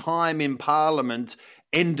 your time in Parliament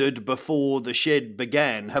ended before the shed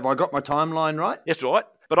began. Have I got my timeline right? That's right.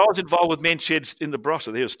 But I was involved with men's sheds in the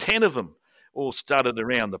Barossa. There was 10 of them all studded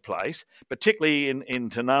around the place, particularly in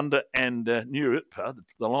Tanunda and Newrip,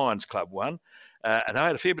 the Lions Club one. And I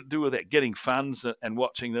had a fair bit to do with that, getting funds and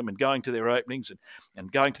watching them and going to their openings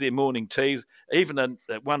and going to their morning teas, even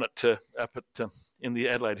one in the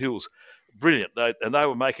Adelaide Hills. Brilliant. They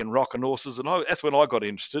were making rocking horses, and that's when I got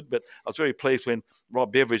interested. But I was very pleased when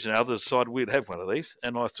Rob Beveridge and others decided we'd have one of these,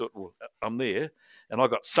 and I thought, well, I'm there. And I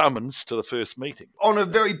got summons to the first meeting. On a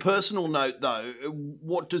very personal note, though,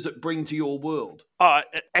 what does it bring to your world?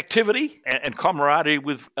 Activity and camaraderie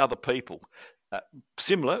with other people.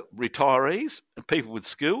 Similar retirees and people with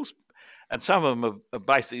skills, and some of them have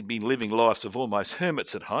basically been living lives of almost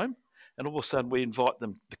hermits at home, and all of a sudden we invite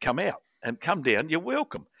them to come out and come down. You're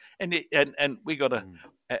welcome. And we got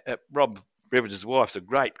Rob Beveridge's wife's a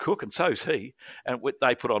great cook, and so's he. And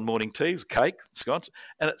they put on morning teas, cake, scones,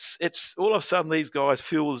 and it's all of a sudden these guys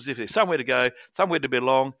feel as if there's somewhere to go, somewhere to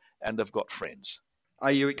belong, and they've got friends.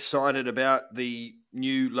 Are you excited about the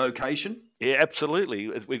new location? Yeah, absolutely.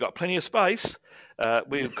 We've got plenty of space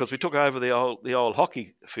because we took over the old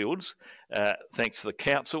hockey fields, thanks to the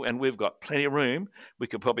council, and we've got plenty of room. We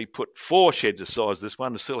could probably put 4 sheds the size of this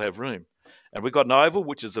one and still have room. And we've got an oval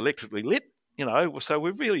which is electrically lit, so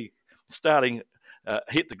we're really starting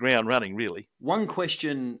hit the ground running, really. One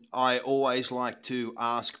question I always like to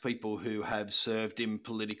ask people who have served in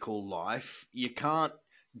political life, you can't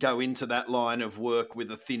go into that line of work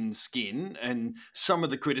with a thin skin, and some of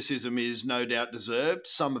the criticism is no doubt deserved,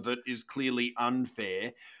 some of it is clearly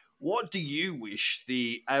unfair. What do you wish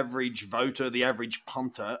the average voter, the average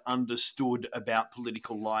punter understood about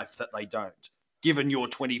political life that they don't? Given your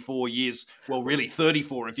 24 years, well, really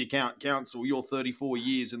 34 if you count council, you're 34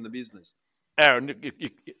 years in the business. Aaron,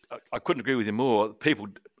 I couldn't agree with you more. People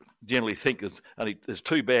generally think there's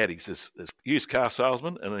 2 baddies. There's used car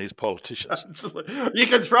salesmen and there's politicians. Absolutely. You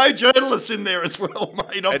can throw journalists in there as well,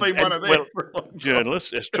 mate. I've been one of them. Well, journalists,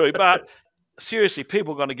 that's true. But seriously,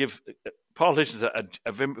 people are going to give politicians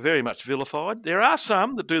are very much vilified. There are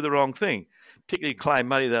some that do the wrong thing, particularly claim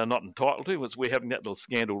money they're not entitled to. We're having that little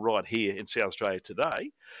scandal right here in South Australia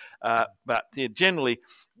today. But generally,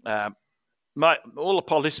 all the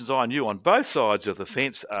politicians I knew on both sides of the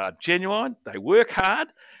fence are genuine. They work hard,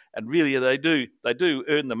 and really they do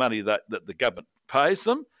earn the money that the government pays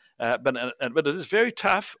them. But it is very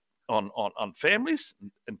tough on families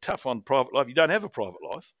and tough on private life. You don't have a private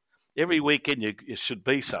life. Every weekend you should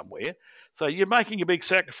be somewhere. So you're making a big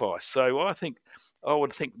sacrifice. So I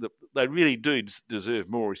would think that they really do deserve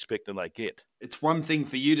more respect than they get. It's one thing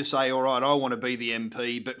for you to say, all right, I want to be the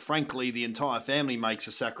MP, but frankly, the entire family makes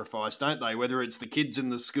a sacrifice, don't they? Whether it's the kids in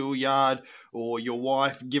the schoolyard or your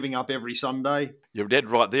wife giving up every Sunday. You're dead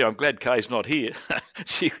right there. I'm glad Kay's not here.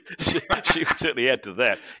 she would certainly add to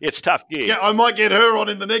that. It's tough gig. Yeah, I might get her on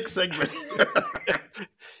in the next segment.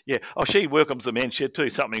 Yeah. Oh, she welcomes the men's shed too,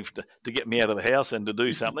 something to get me out of the house and to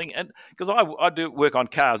do something. And because I do work on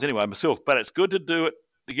cars anyway myself, but it's good to do it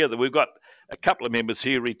together. We've got a couple of members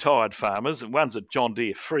here, retired farmers, and one's a John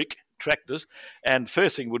Deere freak, tractors. And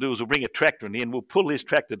first thing we'll do is we'll bring a tractor in here and we'll pull this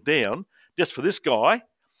tractor down just for this guy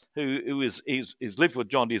who is lived with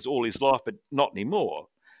John Deere's all his life, but not anymore.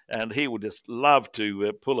 And he would just love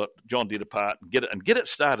to pull a John Deere apart and get it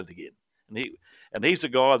started again. And he's a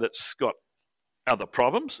guy that's got other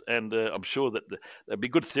problems, and I'm sure that there'd be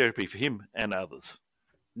good therapy for him and others.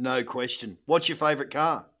 No question. What's your favourite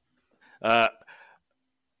car?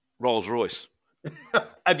 Rolls Royce.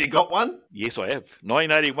 Have you got one? Yes, I have.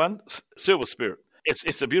 1981 Silver Spirit.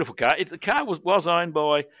 It's a beautiful car. The car was owned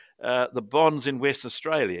by the Bonds in Western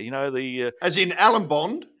Australia. You know, as in Alan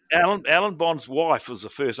Bond. Alan Bond's wife was the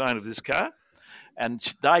first owner of this car, and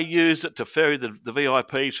they used it to ferry the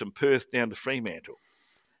VIPs from Perth down to Fremantle.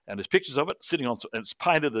 And there's pictures of it sitting on, and it's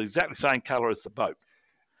painted the exactly same colour as the boat.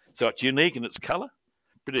 So it's unique in its colour,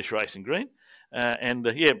 British racing green.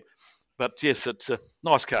 But yes, it's a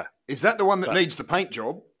nice car. Is that the one that needs the paint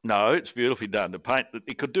job? No, it's beautifully done. The paint,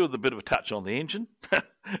 it could do with a bit of a touch on the engine,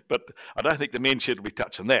 but I don't think the men's shed will be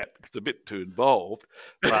touching that. It's a bit too involved.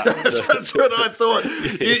 But, That's what I thought.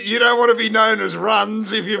 Yeah. You don't want to be known as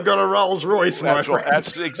Runs if you've got a Rolls Royce, my friend. Right.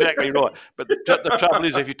 That's exactly right. But the trouble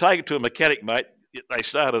is, if you take it to a mechanic, mate, they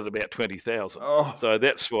start at about 20,000. Oh. So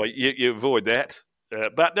that's why you avoid that.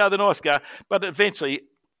 But no, they're nice car. But eventually,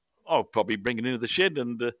 I'll probably bring it into the shed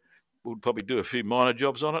and we'll probably do a few minor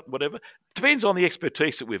jobs on it, whatever. Depends on the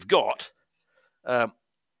expertise that we've got. And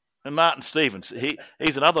Martin Stevens,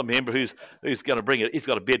 he's another member who's going to bring it. He's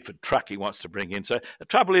got a Bedford truck he wants to bring in. So the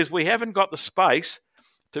trouble is we haven't got the space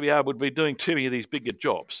to be able to be doing too many of these bigger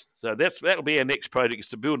jobs. So that'll be our next project, is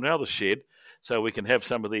to build another shed so we can have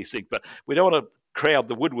some of these things. But we don't want to crowd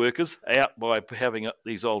the woodworkers out by having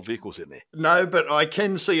these old vehicles in there. No, but I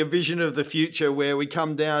can see a vision of the future where we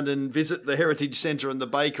come down and visit the Heritage Centre and the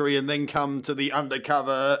bakery and then come to the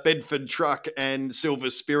undercover Bedford truck and Silver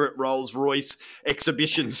Spirit Rolls Royce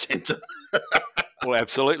exhibition centre. Well,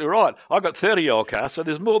 absolutely right. I've got 30-year-old cars, so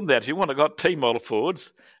there's more than that. If you want, I've got T-model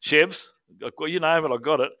Fords, Chevs, well, you name it, I've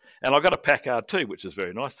got it. And I've got a Packard too, which is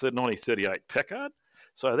very nice, the 1938 Packard.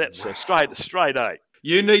 So that's straight A.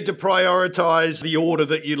 You need to prioritise the order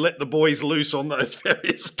that you let the boys loose on those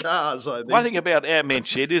various cars, I think. One thing about our men's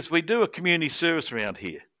shed is we do a community service around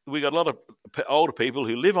here. We've got a lot of older people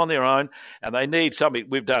who live on their own and they need something.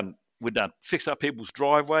 We've done fix up people's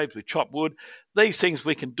driveways, we chop wood. These things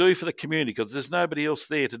we can do for the community because there's nobody else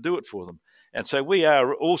there to do it for them. And so we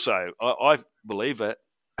are also, I believe, a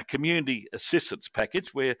community assistance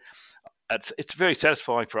package where it's very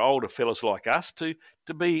satisfying for older fellas like us to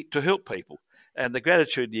help people. And the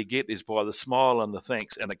gratitude you get is by the smile and the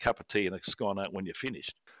thanks and a cup of tea and a scone out when you're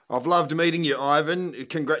finished. I've loved meeting you, Ivan.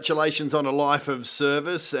 Congratulations on a life of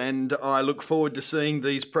service, and I look forward to seeing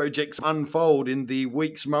these projects unfold in the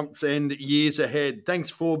weeks, months and years ahead. Thanks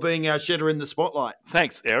for being our shedder in the spotlight.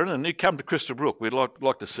 Thanks, Aaron, and you come to Crystal Brook. We'd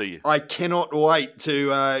like to see you. I cannot wait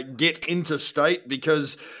to get interstate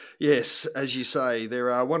because, yes, as you say,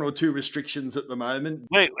 there are one or two restrictions at the moment.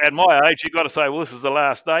 At my age, you've got to say, well, this is the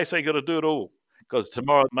last day, so you've got to do it all, because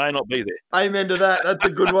tomorrow it may not be there. Amen to that. That's a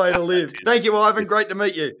good way to live. Thank you, Ivan. Great to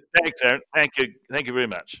meet you. Thanks, Aaron. Thank you. Thank you very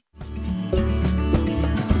much.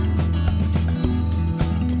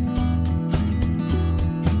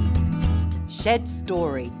 Shed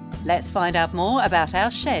Story. Let's find out more about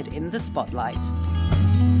our shed in the spotlight.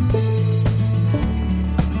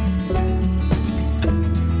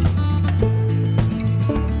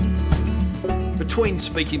 Between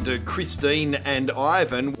speaking to Christine and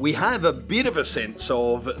Ivan, we have a bit of a sense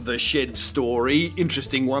of the shed story.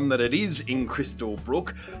 Interesting one that it is in Crystal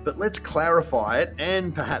Brook, but let's clarify it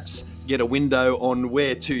and perhaps get a window on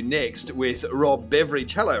where to next with Rob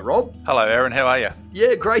Beveridge. Hello, Rob. Hello, Aaron. How are you?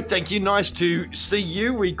 Yeah, great. Thank you. Nice to see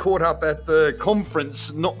you. We caught up at the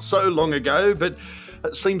conference not so long ago, but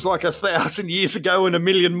it seems like 1,000 years ago and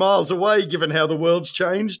 1,000,000 miles away, given how the world's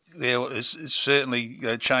changed. Yeah, well, it's certainly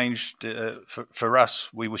changed for us.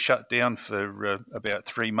 We were shut down for about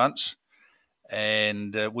 3 months,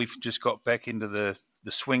 and we've just got back into the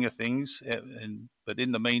swing of things. But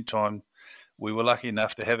in the meantime, we were lucky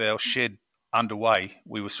enough to have our shed underway.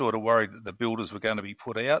 We were sort of worried that the builders were going to be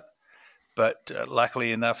put out, but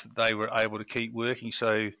luckily enough, they were able to keep working.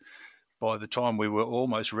 So by the time we were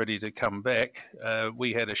almost ready to come back,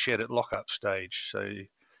 we had a shed at lock-up stage. So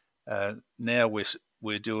now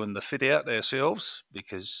we're doing the fit out ourselves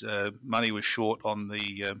because money was short on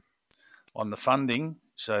the funding.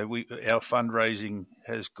 So our fundraising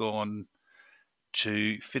has gone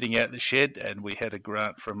to fitting out the shed, and we had a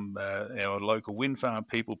grant from our local wind farm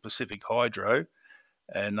people, Pacific Hydro,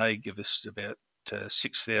 and they give us about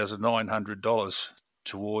 $6,900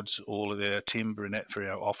 towards all of our timber and that for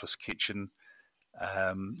our office, kitchen,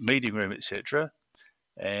 meeting room, etc.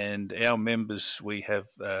 And our members, we have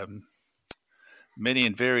many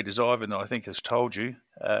and varied, as Ivan, I think, has told you.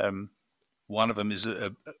 One of them is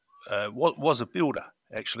was a builder,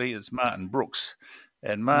 actually. It's Martin Brooks.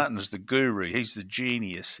 And Martin's the guru. He's the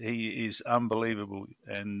genius. He is unbelievable.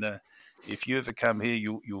 And if you ever come here,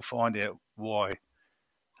 you'll find out why.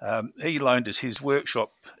 He loaned us his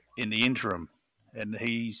workshop in the interim, and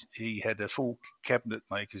he had a full cabinet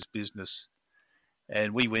maker's business.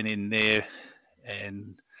 And we went in there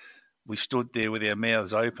and we stood there with our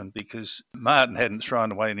mouths open because Martin hadn't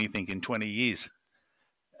thrown away anything in 20 years.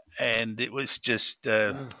 And it was just,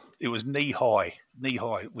 it was knee high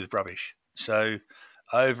with rubbish. So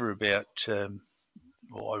over about, I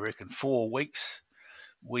reckon 4 weeks,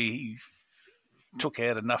 we took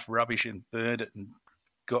out enough rubbish and burned it and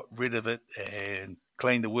got rid of it and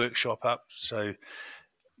cleaned the workshop up. So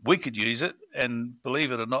we could use it. And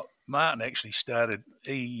believe it or not, Martin actually started.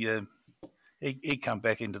 He come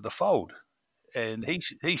back into the fold, and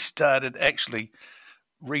he started actually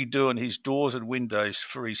redoing his doors and windows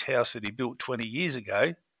for his house that he built 20 years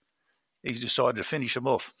ago. He's decided to finish them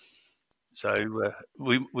off. So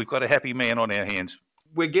we've got a happy man on our hands.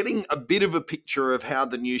 We're getting a bit of a picture of how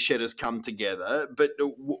the new shed has come together, but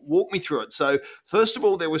walk me through it. So first of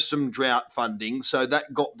all, there was some drought funding, so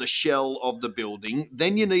that got the shell of the building.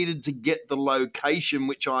 Then you needed to get the location,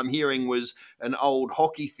 which I'm hearing was an old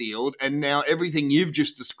hockey field, and now everything you've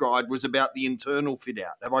just described was about the internal fit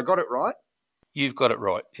out. Have I got it right? You've got it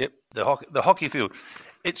right. Yep, the hockey field.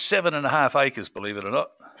 It's 7.5 acres, believe it or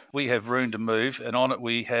not. We have room to move, and on it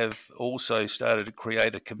we have also started to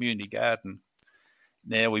create a community garden.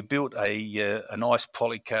 Now, we built a nice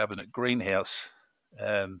polycarbonate greenhouse,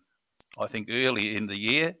 I think early in the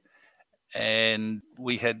year, and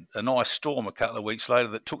we had a nice storm a couple of weeks later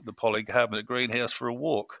that took the polycarbonate greenhouse for a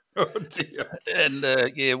walk. Oh, dear. And,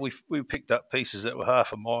 we picked up pieces that were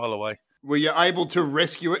half a mile away. Were you able to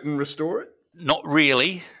rescue it and restore it? Not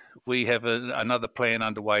really. We have another plan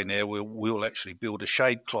underway now. We'll actually build a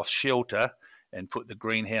shade cloth shelter and put the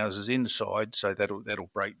greenhouses inside, so that'll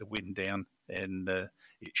break the wind down, and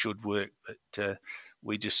it should work. But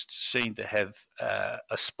we just seem to have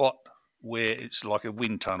a spot where it's like a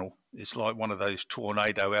wind tunnel. It's like one of those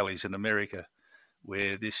tornado alleys in America,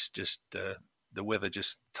 where this just the weather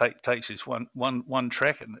just takes this one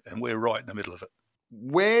track, and we're right in the middle of it.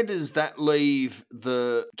 Where does that leave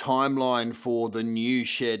the timeline for the new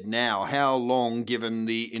shed now? How long, given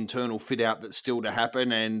the internal fit out that's still to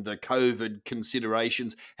happen and the COVID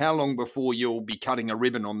considerations, how long before you'll be cutting a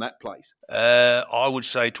ribbon on that place? I would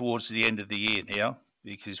say towards the end of the year now,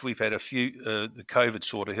 because we've had a few, the COVID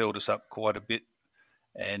sort of held us up quite a bit.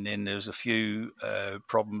 And then there's a few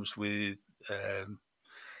problems with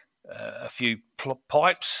a few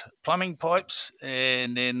plumbing pipes,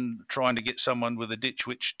 and then trying to get someone with a ditch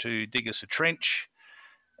witch to dig us a trench.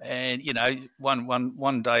 And,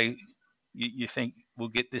 one day you think we'll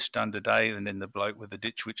get this done today, and then the bloke with the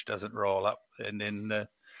ditch witch doesn't roll up. And then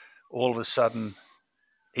all of a sudden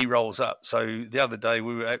he rolls up. So the other day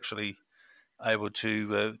we were actually able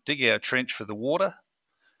to dig our trench for the water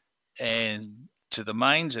and to the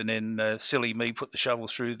mains, and then silly me put the shovel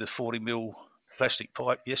through the 40mm plastic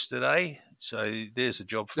pipe yesterday. So there's a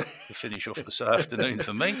job to finish off this afternoon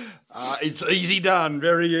for me. It's easy done,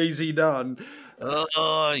 very easy done.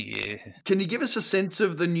 Oh, yeah. Can you give us a sense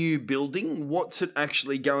of the new building? What's it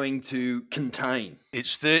actually going to contain?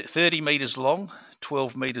 It's 30 metres long,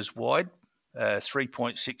 12 metres wide,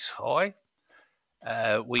 3.6 high.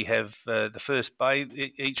 We have the first bay,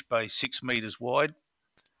 each bay 6 metres wide.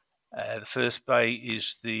 The first bay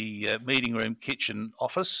is the meeting room, kitchen,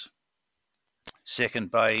 office.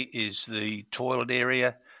 Second bay is the toilet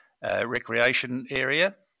area, recreation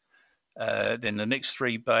area. Then the next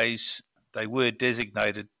 3 bays, they were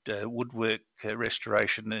designated woodwork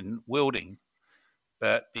restoration and welding.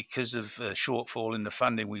 But because of a shortfall in the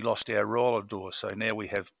funding, we lost our roller door. So now we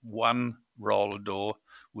have 1 roller door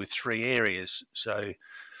with 3 areas. So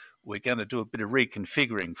we're going to do a bit of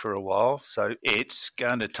reconfiguring for a while. So it's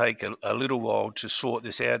going to take a little while to sort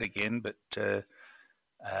this out again, but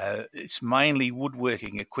it's mainly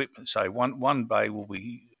woodworking equipment. So one bay will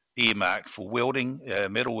be earmarked for welding,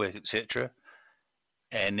 metalwork, etc.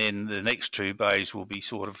 And then the next 2 bays will be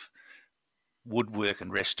sort of woodwork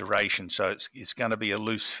and restoration. So it's going to be a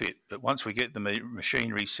loose fit. But once we get the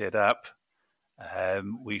machinery set up,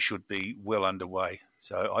 we should be well underway.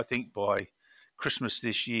 So I think by Christmas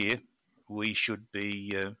this year, we should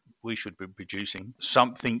be producing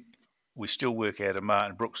something. We still work out of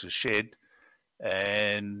Martin Brooks' shed,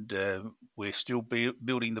 and we're still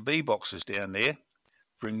building the bee boxes down there.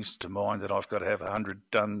 Brings to mind that I've got to have 100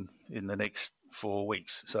 done in the next 4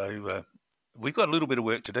 weeks. So we've got a little bit of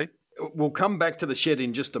work to do. We'll come back to the shed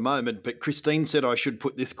in just a moment, but Christine said I should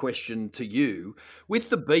put this question to you. With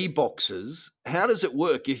the bee boxes, how does it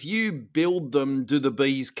work? If you build them, do the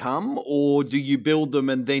bees come, or do you build them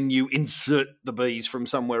and then you insert the bees from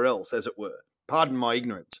somewhere else, as it were? Pardon my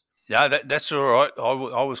ignorance. No, that's all right.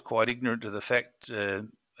 I was quite ignorant of the fact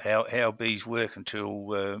how bees work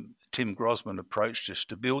until Tim Grosman approached us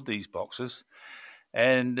to build these boxes.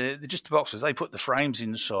 And they're just the boxes. They put the frames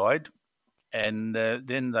inside, and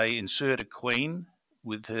then they insert a queen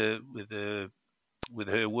with her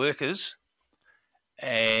workers.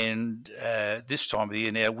 And this time of the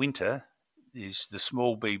year now, winter, is the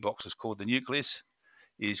small bee boxes called the nucleus,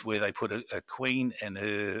 is where they put a queen and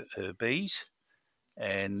her bees,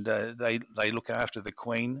 and they look after the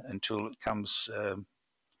queen until it comes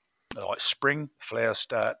like spring, flowers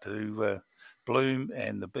start to bloom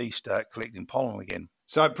and the bees start collecting pollen again.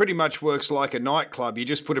 So it pretty much works like a nightclub. You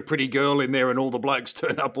just put a pretty girl in there and all the blokes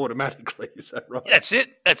turn up automatically. Is that right? That's it.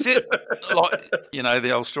 Like,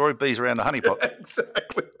 the old story, bees around the honeypot.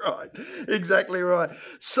 Exactly right.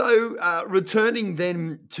 So returning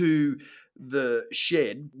then to the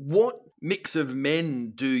shed, what mix of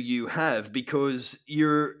men do you have? Because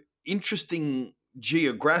you're interesting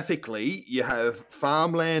geographically. You have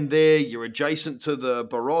farmland there, you're adjacent to the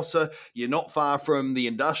Barossa, you're not far from the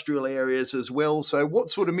industrial areas as well. So what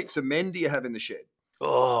sort of mix of men do you have in the shed?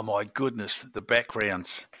 Oh my goodness, the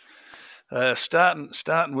backgrounds.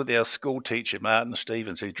 Starting with our school teacher, Martin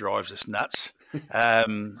Stevens, who drives us nuts.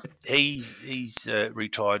 He's a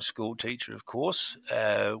retired school teacher, of course.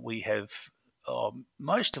 We have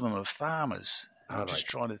most of them are farmers. I'm just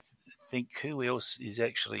trying to think who else is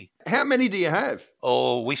actually. How many do you have?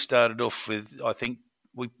 Oh, we started off with, I think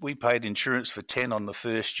we paid insurance for 10 on the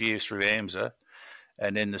first year through AMSA,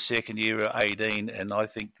 and then the second year 18, and I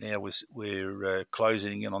think now we're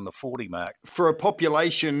closing in on the 40 mark. For a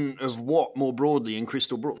population of what more broadly in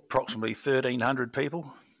Crystal Brook? Approximately 1,300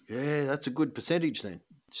 people. Yeah, that's a good percentage then.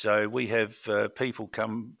 So we have people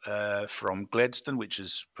come from Gladstone, which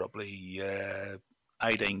is probably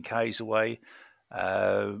 18 k's away.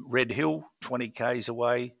 Red Hill, 20 k's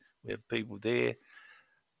away. We have people there.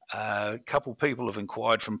 A couple of people have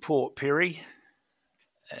inquired from Port Perry,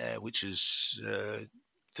 which is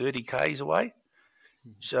 30 k's away.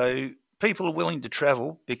 So people are willing to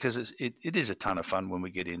travel because it is a ton of fun when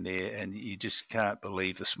we get in there, and you just can't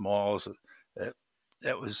believe the smiles.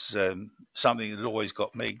 That was something that always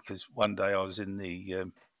got me, because one day I was in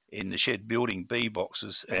the shed building bee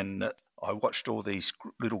boxes, and I watched all these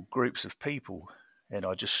little groups of people, and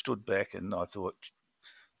I just stood back and I thought,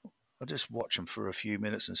 I'll just watch them for a few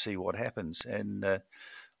minutes and see what happens. And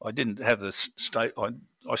I didn't have the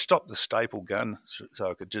I stopped the staple gun so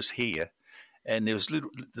I could just hear. And there was the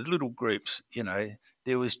little groups,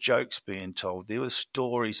 there was jokes being told, there was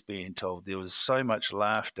stories being told, there was so much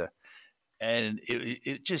laughter. And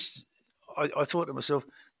it just, I thought to myself,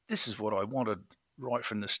 this is what I wanted right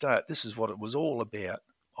from the start. This is what it was all about.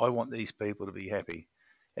 I want these people to be happy.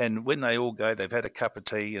 And when they all go, they've had a cup of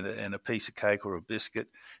tea and a piece of cake or a biscuit,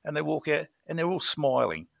 and they walk out and they're all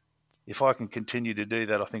smiling. If I can continue to do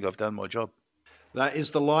that, I think I've done my job. That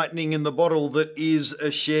is the lightning in the bottle that is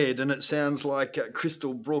a shed, and it sounds like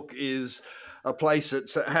Crystal Brook is a place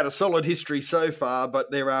that's had a solid history so far,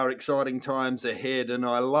 but there are exciting times ahead, and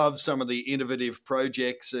I love some of the innovative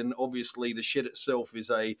projects, and obviously the shed itself is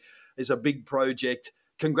a big project.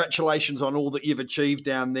 Congratulations on all that you've achieved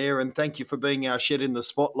down there, and thank you for being our shed in the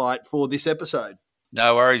spotlight for this episode.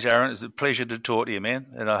 No worries, Aaron. It's a pleasure to talk to you, man,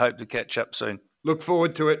 and I hope to catch up soon. Look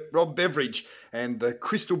forward to it. Rob Beveridge and the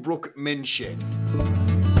Crystal Brook Men's Shed.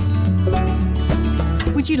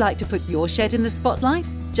 Would you like to put your shed in the spotlight?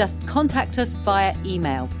 Just contact us via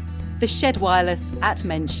email,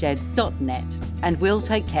 TheShedWireless@mensshed.net, and we'll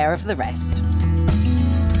take care of the rest.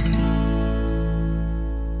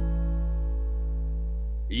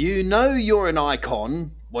 You know you're an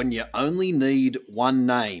icon when you only need one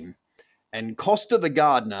name, and Costa the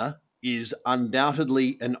gardener is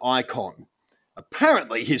undoubtedly an icon.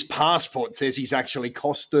 Apparently his passport says he's actually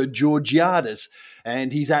Costa Georgiadis,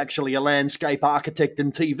 and he's actually a landscape architect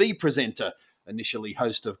and TV presenter, initially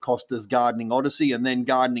host of Costa's Gardening Odyssey and then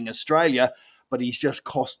Gardening Australia, but he's just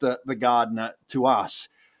Costa the gardener to us,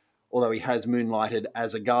 although he has moonlighted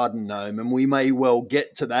as a garden gnome, and we may well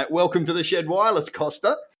get to that. Welcome to the Shed Wireless,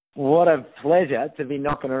 Costa. What a pleasure to be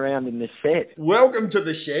knocking around in the shed. Welcome to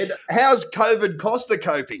the shed. How's COVID Costa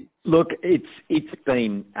coping? Look, it's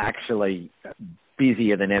been actually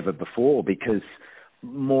busier than ever before, because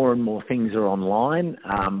more and more things are online,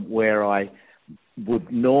 where I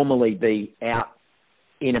would normally be out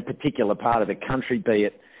in a particular part of the country, be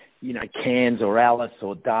it, Cairns or Alice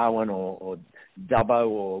or Darwin or Dubbo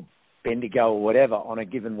or Bendigo or whatever on a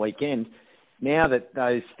given weekend. Now that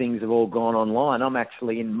those things have all gone online, I'm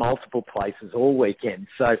actually in multiple places all weekend.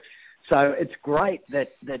 So it's great that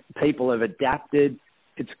people have adapted.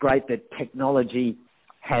 It's great that technology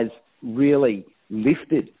has really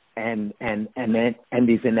lifted and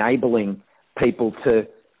is enabling people to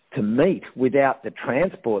meet without the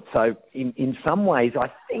transport. So in some ways,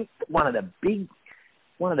 I think one of the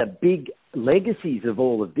big legacies of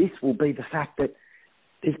all of this will be the fact that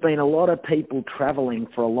there's been a lot of people travelling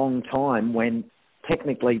for a long time when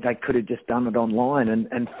technically they could have just done it online.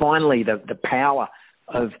 And finally, the power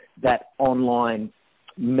of that online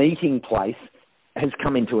meeting place has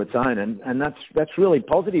come into its own. And that's really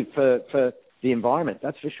positive for the environment,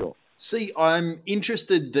 that's for sure. See, I'm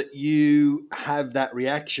interested that you have that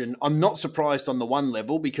reaction. I'm not surprised on the one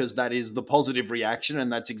level because that is the positive reaction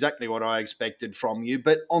and that's exactly what I expected from you.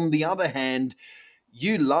 But on the other hand,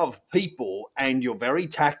 you love people and you're very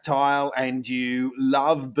tactile and you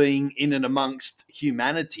love being in and amongst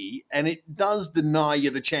humanity, and it does deny you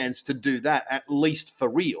the chance to do that, at least for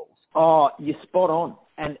reals. Oh, you're spot on.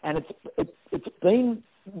 And it's been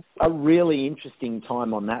a really interesting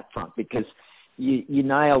time on that front because you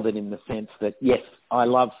nailed it in the sense that, yes, I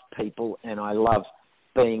love people and I love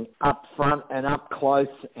being up front and up close,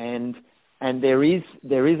 and there is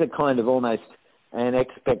a kind of almost an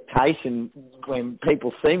expectation when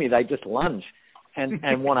people see me, they just lunge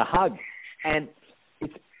and want a hug. And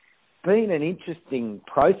it's been an interesting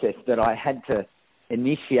process that I had to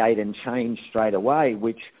initiate and change straight away,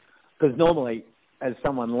 because normally as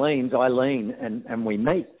someone leans, I lean and we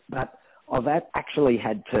meet. But I've actually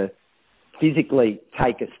had to physically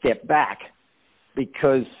take a step back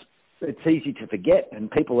because it's easy to forget, and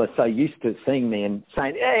people are so used to seeing me and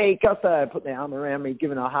saying, "Hey, Costa," put their arm around me,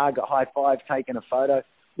 giving a hug, a high five, taking a photo,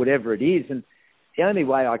 whatever it is. And the only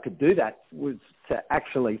way I could do that was to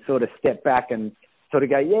actually sort of step back and sort of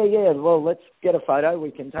go, yeah, well, let's get a photo. We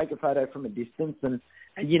can take a photo from a distance. And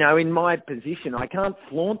you know, in my position, I can't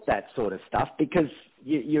flaunt that sort of stuff because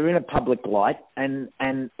you're in a public light and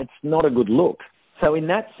it's not a good look. So in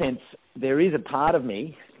that sense, there is a part of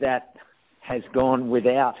me that has gone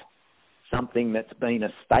without something that's been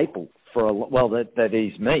a staple that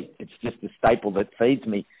is me. It's just a staple that feeds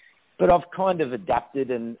me. But I've kind of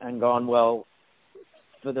adapted and gone, well,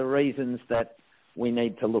 for the reasons that we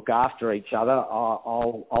need to look after each other,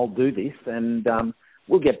 I'll do this, and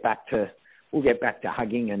we'll get back to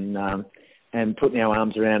hugging and putting our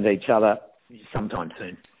arms around each other sometime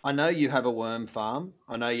soon. I know you have a worm farm.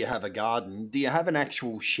 I know you have a garden. Do you have an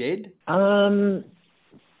actual shed? That's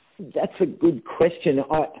a good question.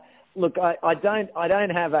 I don't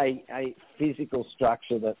have a physical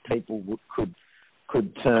structure that people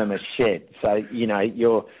could term a shed. So, you know,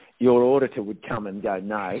 your auditor would come and go,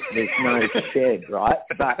 no, there's no shed, right?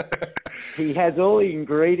 But he has all the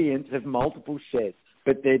ingredients of multiple sheds,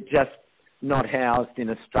 but they're just not housed in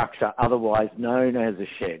a structure otherwise known as a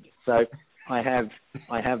shed. So I have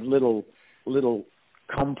little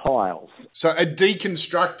compiles. So a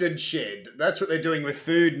deconstructed shed. That's what they're doing with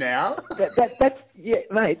food now. That's yeah,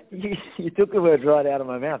 mate. You took the words right out of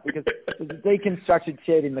my mouth, because there's a deconstructed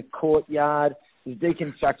shed in the courtyard. There's a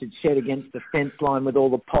deconstructed shed against the fence line with all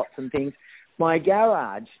the pots and things. My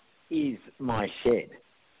garage is my shed,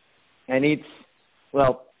 and it's,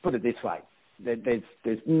 well, put it this way.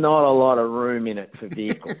 There's not a lot of room in it for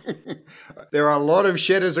vehicles. There are a lot of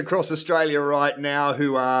shedders across Australia right now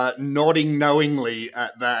who are nodding knowingly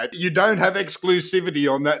at that. You don't have exclusivity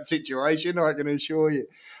on that situation, I can assure you.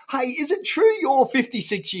 Hey, is it true you're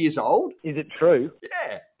 56 years old? Is it true?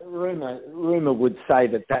 Yeah. Rumour would say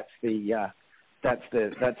that's the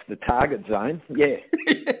target zone. Yeah.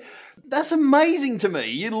 That's amazing to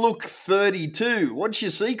me. You look 32. What's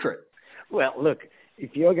your secret? Well, look,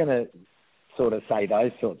 if you're going to sort of say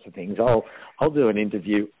those sorts of things, I'll do an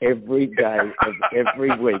interview every day of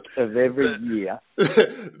every week of every year.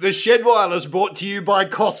 The TheShedWireless brought to you by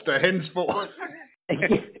Costa henceforth.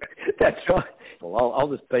 That's right. Well, I'll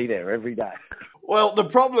just be there every day. Well, the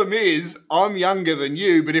problem is I'm younger than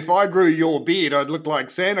you, but if I grew your beard, I'd look like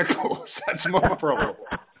Santa Claus. That's my problem.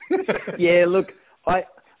 Yeah, look, I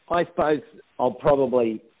suppose I'll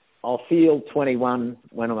feel 21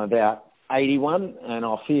 when I'm about 81, and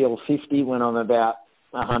I'll feel 50 when I'm about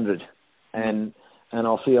 100, and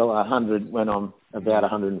I'll feel 100 when I'm about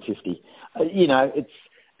 150. You know,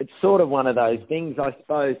 it's sort of one of those things. I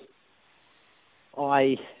suppose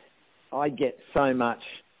I get so much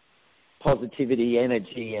positivity,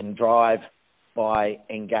 energy, and drive by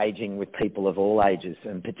engaging with people of all ages,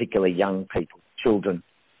 and particularly young people, children,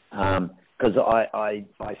 because I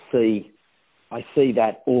see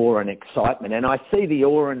that awe and excitement, and I see the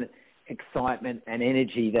awe and excitement and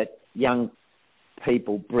energy that young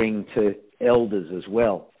people bring to elders as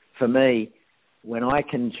well. For me, when I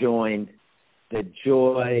can join the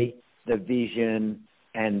joy, the vision,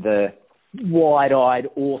 and the wide-eyed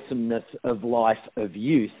awesomeness of life of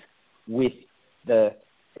youth with the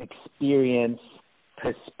experience,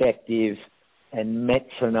 perspective, and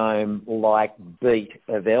metronome-like beat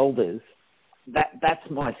of elders, that's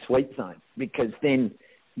my sweet zone, because then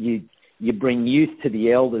you bring youth to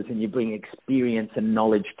the elders and you bring experience and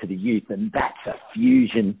knowledge to the youth, and that's a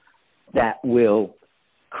fusion that will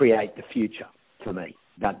create the future for me.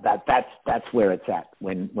 That's where it's at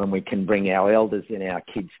when we can bring our elders and our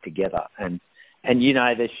kids together. And you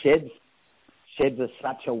know, the sheds Sheds are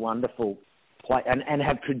such a wonderful place and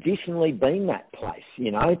have traditionally been that place,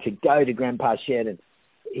 to go to Grandpa's shed and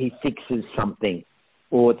he fixes something,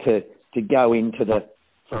 or to go into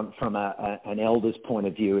from an elder's point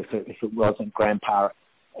of view, if it wasn't Grandpa,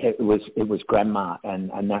 it was Grandma,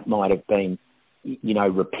 and that might have been,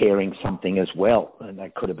 repairing something as well. And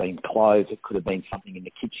that could have been clothes, it could have been something in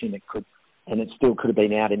the kitchen, and it still could have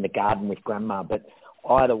been out in the garden with Grandma. But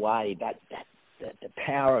either way, that the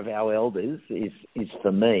power of our elders is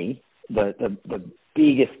for me the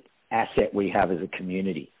biggest asset we have as a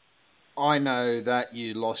community. I know that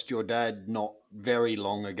you lost your dad not very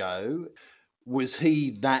long ago. Was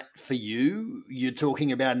he that for you? You're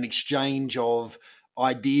talking about an exchange of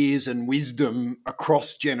ideas and wisdom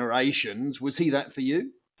across generations. Was he that for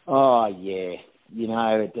you? Oh yeah,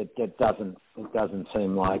 it doesn't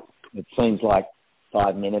seem like, it seems like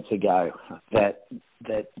 5 minutes ago that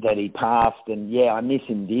he passed, and yeah, I miss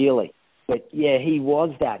him dearly. But yeah, he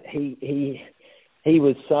was that. He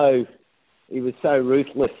was so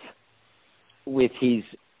ruthless with he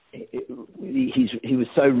was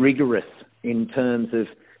so rigorous in terms of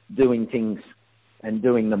doing things and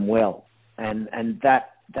doing them well. And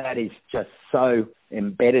that is just so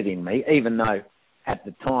embedded in me, even though at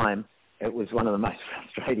the time it was one of the most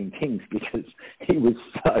frustrating things, because he was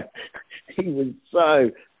so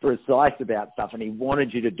precise about stuff, and he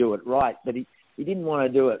wanted you to do it right, but he didn't want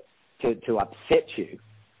to do it to upset you,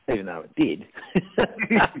 even though it did,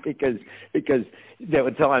 because there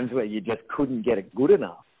were times where you just couldn't get it good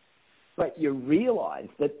enough. But you realise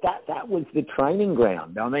that was the training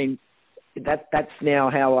ground. I mean, that's now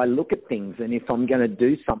how I look at things. And if I'm going to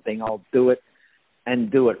do something, I'll do it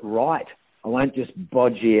and do it right. I won't just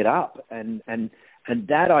bodgy it up. And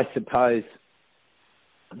that, I suppose,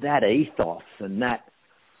 that ethos and that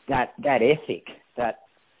ethic,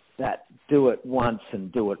 that do it once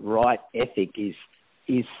and do it right ethic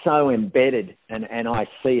is so embedded. And I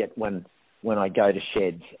see it when I go to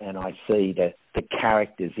sheds and I see the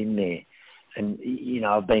characters in there. And,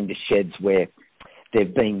 I've been to sheds where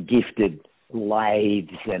they've been gifted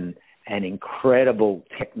lathes and incredible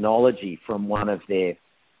technology from one of their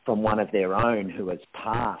own who has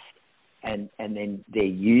passed, and then they're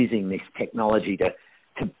using this technology to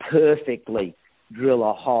perfectly drill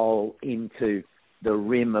a hole into the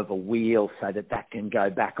rim of a wheel so that can go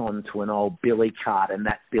back onto an old billy cart, and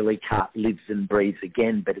that billy cart lives and breathes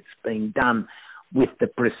again. But it's being done with the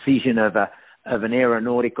precision of an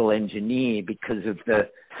aeronautical engineer, because of the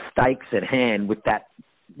stakes at hand, with that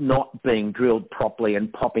not being drilled properly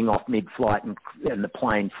and popping off mid-flight and the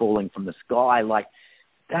plane falling from the sky. Like,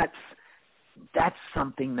 that's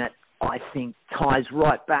something that I think ties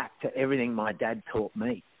right back to everything my dad taught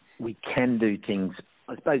me. We can do things.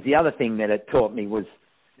 I suppose the other thing that it taught me was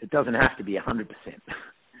it doesn't have to be 100%.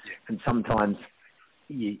 And sometimes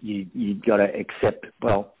you got to accept,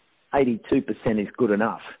 82% is good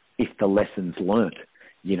enough if the lesson's learnt,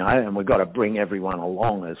 and we've got to bring everyone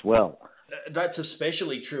along as well. That's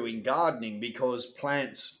especially true in gardening, because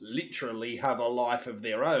plants literally have a life of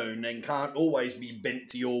their own and can't always be bent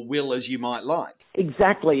to your will as you might like.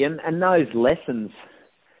 Exactly, and those lessons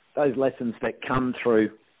that come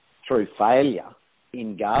through failure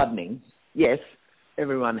in gardening, yes,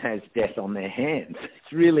 everyone has death on their hands.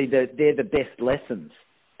 It's really they're the best lessons,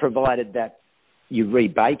 provided that you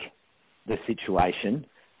rebake the situation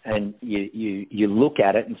and you look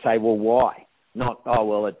at it and say, well, why? Not,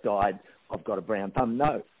 it died, I've got a brown thumb.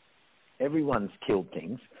 No, everyone's killed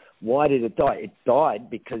things. Why did it die? It died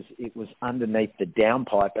because it was underneath the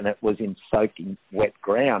downpipe and it was in soaking wet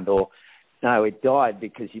ground. Or, no, it died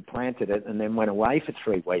because you planted it and then went away for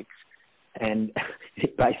 3 weeks and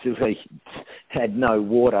it basically had no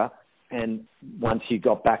water, and once you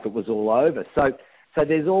got back it was all over. So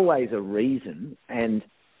there's always a reason. And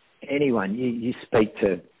anyone, you speak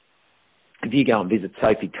to, if you go and visit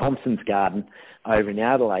Sophie Thompson's garden over in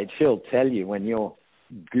Adelaide, she'll tell you, when you're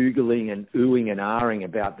Googling and oohing and ahhing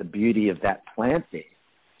about the beauty of that plant there,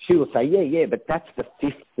 she will say, yeah, but that's the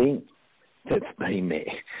 5th thing that's been there.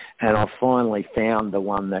 And I finally found the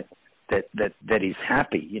one that is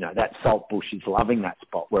happy. That saltbush is loving that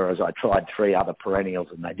spot, whereas I tried 3 other perennials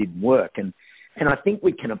and they didn't work. And I think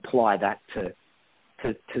we can apply that to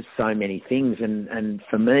so many things. And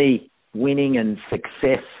for me, winning and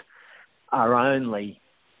success are only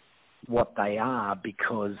what they are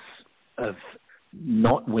because of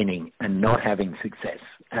not winning and not having success.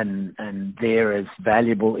 And they're as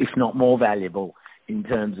valuable, if not more valuable, in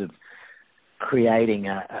terms of creating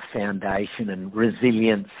a foundation and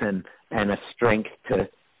resilience and a strength to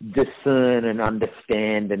discern and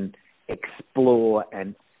understand and explore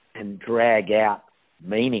and drag out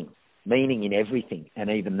meaning meaning in everything, and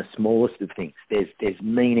even the smallest of things. There's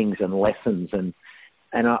meanings and lessons, and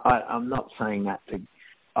I'm not saying that to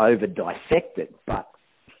over dissect it, but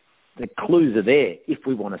the clues are there if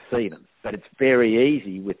we want to see them. But it's very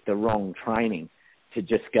easy with the wrong training to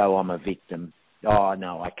just go, I'm a victim. Oh,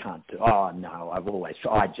 no, I can't do. Oh, no,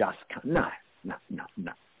 I just can't. No.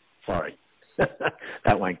 Sorry.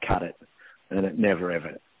 That won't cut it. And it never,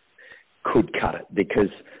 ever could cut it,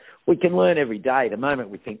 because we can learn every day. The moment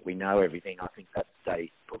we think we know everything, I think that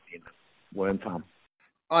day put in the worm farm.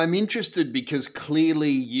 I'm interested because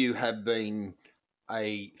clearly you have been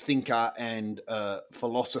a thinker and a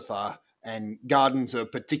philosopher, and gardens are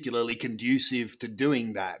particularly conducive to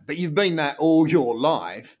doing that. But you've been that all your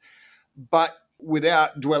life. But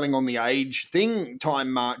without dwelling on the age thing,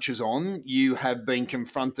 time marches on. You have been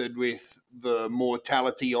confronted with the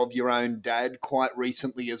mortality of your own dad quite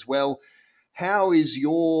recently as well. How is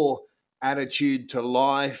your attitude to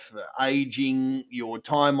life, aging, your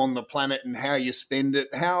time on the planet and how you spend it?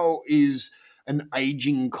 How is an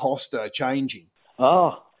aging Costa changing?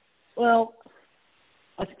 Oh, well,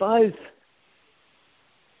 I suppose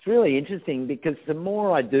it's really interesting, because the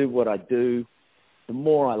more I do what I do, the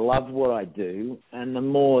more I love what I do, and the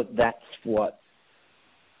more that's what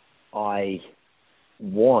I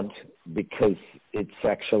want, because it's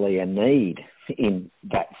actually a need in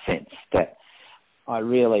that sense, that I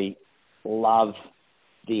really love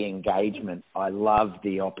the engagement. I love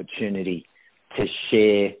the opportunity to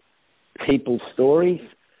share people's stories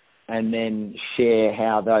and then share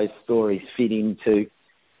how those stories fit into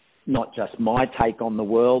not just my take on the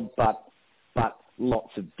world, but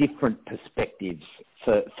lots of different perspectives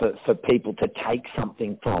for people to take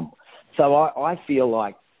something from. So I feel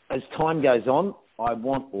like as time goes on, I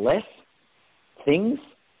want less things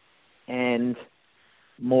and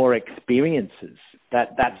more experiences.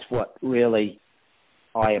 That's what really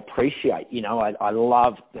I appreciate. You know, I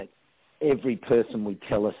love that every person we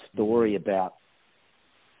tell a story about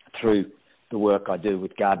through the work I do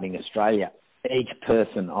with Gardening Australia, each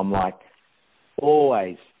person I'm like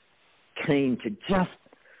always keen to just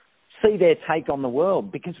see their take on the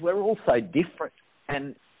world, because we're all so different.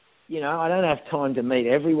 And, you know, I don't have time to meet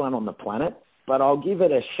everyone on the planet, but I'll give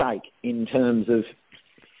it a shake in terms of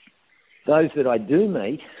those that I do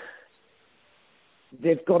meet.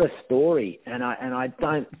 They've got a story, and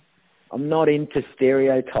I'm not into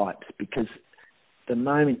stereotypes, because the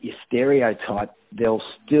moment you stereotype, there'll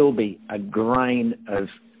still be a grain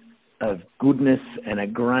of goodness and a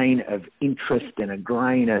grain of interest and a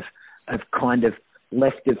grain of kind of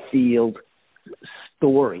left of field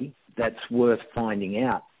story that's worth finding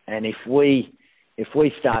out. And if we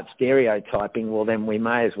start stereotyping, well, then we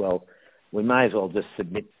may as well just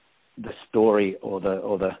submit the story or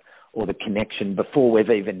the connection before we've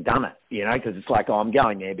even done it, you know, because it's like, oh, I'm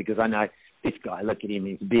going there because I know this guy, look at him,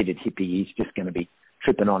 he's a bearded hippie, he's just going to be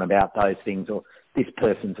tripping on about those things, or this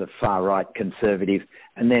person's a far-right conservative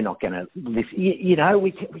and they're not going to listen. You know,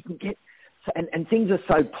 we can get... And things are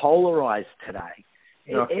so polarised today.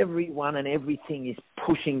 Yeah. Everyone and everything is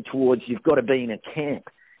pushing towards, you've got to be in a camp.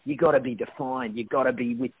 You've got to be defined. You've got to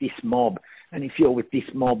be with this mob. And if you're with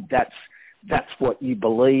this mob, that's what you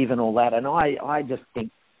believe and all that. And I just think,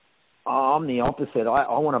 I'm the opposite.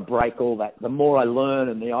 I want to break all that. The more I learn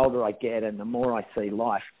and the older I get and the more I see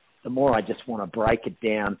life, the more I just want to break it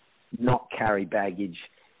down, not carry baggage,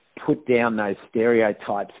 put down those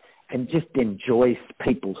stereotypes, and just enjoy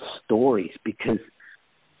people's stories, because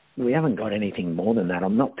we haven't got anything more than that.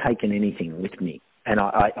 I'm not taking anything with me, and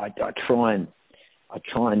I try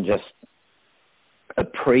and just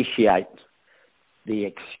appreciate the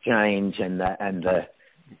exchange and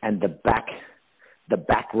the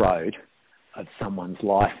back road of someone's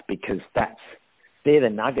life, because they're the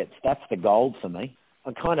nuggets. That's the gold for me.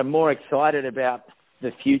 I'm kind of more excited about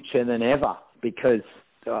the future than ever, because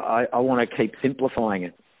I want to keep simplifying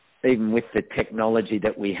it. Even with the technology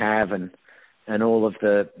that we have and all of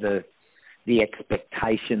the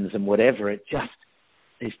expectations and whatever,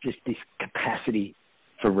 there's just this capacity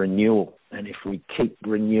for renewal. And if we keep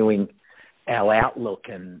renewing our outlook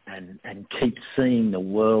and keep seeing the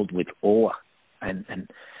world with awe, and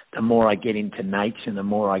the more I get into nature, the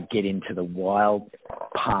more I get into the wild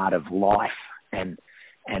part of life and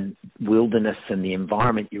wilderness and the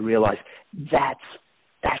environment, you realise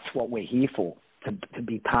that's what we're here for. To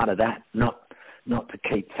be part of that, not to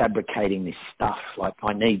keep fabricating this stuff. Like,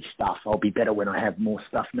 I need stuff. I'll be better when I have more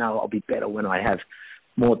stuff. No, I'll be better when I have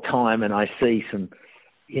more time and I see some,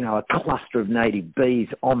 you know, a cluster of native bees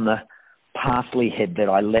on the parsley head that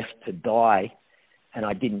I left to die and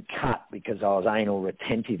I didn't cut because I was anal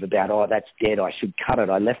retentive about, oh, that's dead, I should cut it.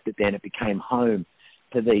 I left it there and it became home.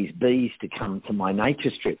 for these bees to come to my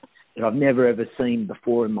nature strip that I've never ever seen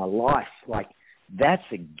before in my life. Like, that's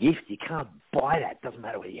a gift. You can't buy that. Doesn't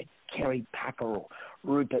matter whether you're Kerry Packer or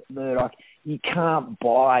Rupert Murdoch. You can't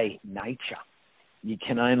buy nature. You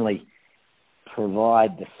can only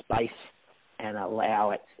provide the space and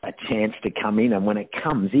allow it a chance to come in. And when it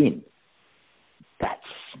comes in, that's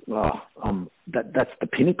the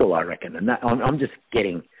pinnacle, I reckon. And I'm just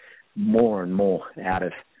getting more and more out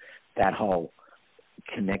of that whole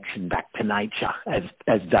connection back to nature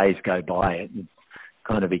as days go by. It's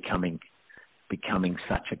kind of becoming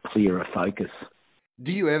such a clearer focus.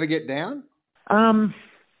 Do you ever get down?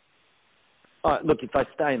 Look, if I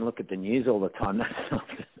stay and look at the news all the time,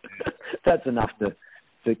 that's enough to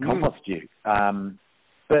compost you.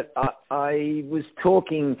 But I was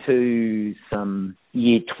talking to some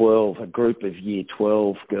Year 12, a group of Year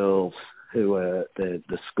 12 girls who were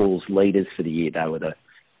the school's leaders for the year. They were the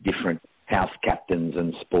different house captains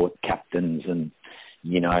and sport captains and,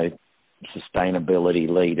 sustainability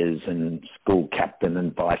leaders and school captain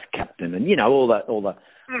and vice captain and, all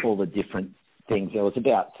the different things. There was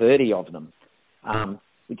about 30 of them,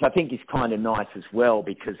 which I think is kind of nice as well,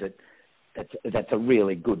 because that's a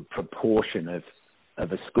really good proportion of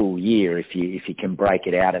a school year if you can break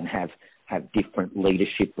it out and have different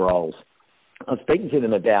leadership roles. I was speaking to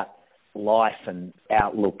them about life and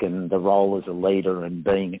outlook and the role as a leader and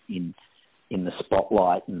being in the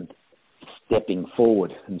spotlight and stepping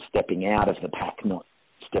forward and stepping out of the pack, not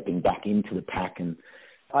stepping back into the pack. And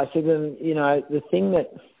I said to them, the thing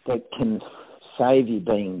that can save you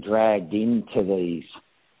being dragged into these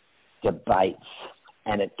debates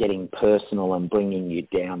and it getting personal and bringing you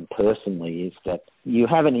down personally is that you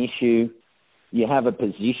have an issue, you have a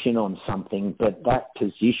position on something, but that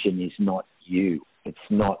position is not you. It's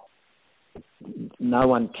not. No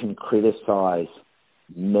one can criticise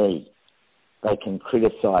me. They can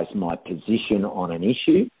criticise my position on an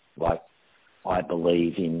issue, like I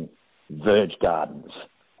believe in Verge Gardens,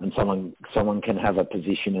 and someone can have a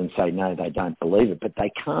position and say no, they don't believe it, but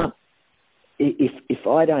they can't. If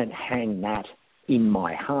I don't hang that in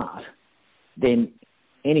my heart, then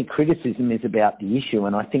any criticism is about the issue,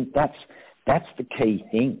 and I think that's the key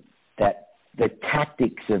thing, that the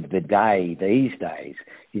tactics of the day these days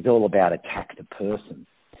is all about attack the person.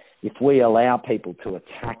 If we allow people to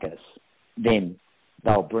attack us, then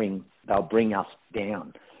they'll bring us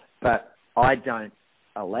down. But I don't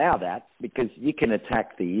allow that, because you can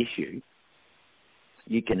attack the issue.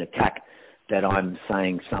 You can attack that I'm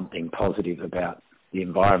saying something positive about the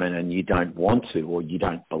environment and you don't want to, or you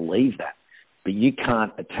don't believe that. But you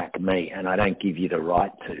can't attack me, and I don't give you the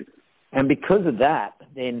right to. And because of that,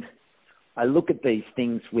 then I look at these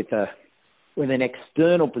things with an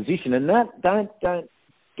external position. And that don't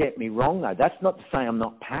get me wrong, though. That's not to say I'm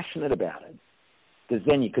not passionate about it, because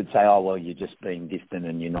then you could say, oh, well, you're just being distant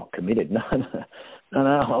and you're not committed. No,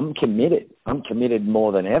 I'm committed. I'm committed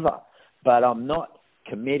more than ever. But I'm not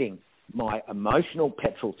committing my emotional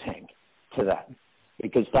petrol tank to that,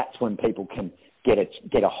 because that's when people can get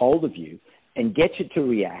a hold of you and get you to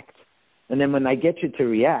react. And then when they get you to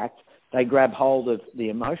react, they grab hold of the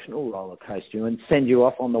emotional roller coaster and send you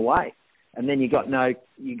off on the way. And then you got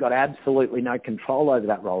absolutely no control over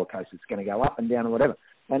that roller coaster. It's going to go up and down or whatever.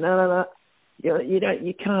 And no.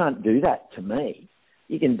 You can't do that to me.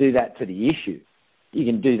 You can do that to the issue. You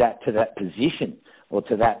can do that to that position or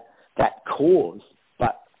to that cause,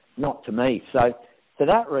 but not to me. So for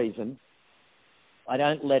that reason, I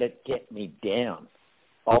don't let it get me down.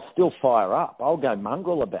 I'll still fire up. I'll go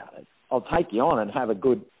mongrel about it. I'll take you on and have a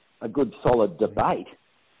good solid debate.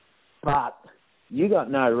 But you got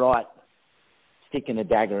no right sticking a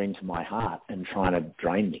dagger into my heart and trying to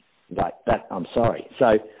drain me like that. I'm sorry.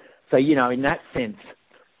 So in that sense,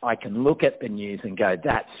 I can look at the news and go,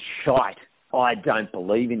 that's shite. I don't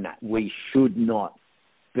believe in that. We should not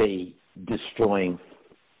be destroying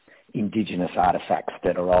Indigenous artefacts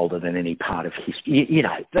that are older than any part of history.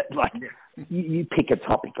 You pick a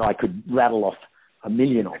topic, I could rattle off a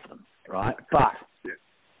million of them, right? But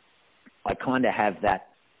I kind of have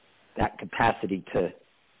that capacity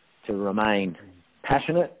to remain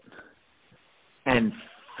passionate and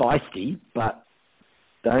feisty, but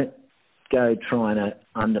don't go trying to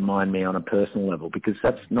undermine me on a personal level, because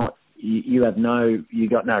that's not, you got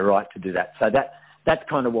no right to do that. So that's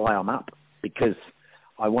kind of why I'm up, because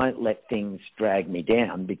I won't let things drag me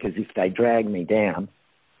down, because if they drag me down,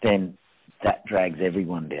 then that drags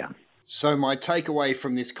everyone down. So my takeaway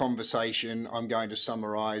from this conversation, I'm going to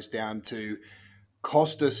summarise down to,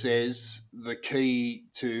 Costa says the key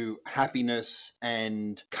to happiness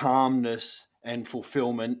and calmness and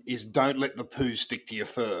fulfillment is don't let the poo stick to your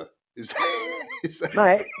fur. Is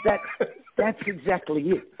Mate, that's exactly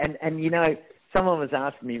it. And you know, someone was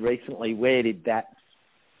asking me recently, where did that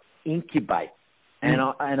incubate? And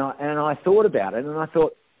I thought about it, and I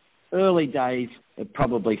thought early days it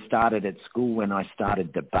probably started at school when I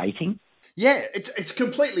started debating. Yeah, it's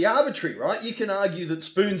completely arbitrary, right? You can argue that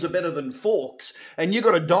spoons are better than forks, and you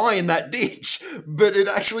got to die in that ditch, but it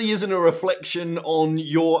actually isn't a reflection on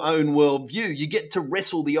your own worldview. You get to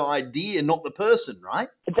wrestle the idea, not the person, right?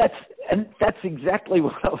 That's exactly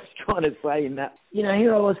what I was trying to say in that. You know,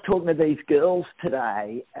 here I was talking to these girls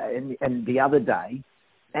today and the other day,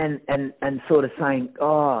 and sort of saying,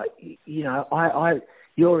 oh, you know,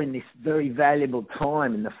 you're in this very valuable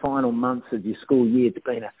time in the final months of your school year. It's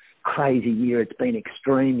been a crazy year. It's been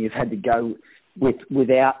extreme. You've had to go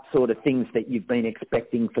without sort of things that you've been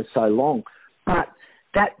expecting for so long. But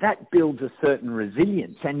that builds a certain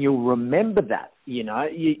resilience, and you'll remember that. You know,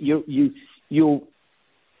 you'll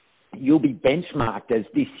be benchmarked as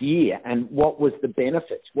this year, and what was the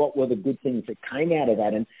benefits? What were the good things that came out of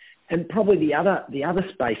that? And probably the other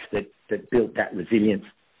space that built that resilience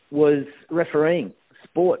was refereeing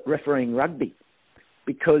rugby,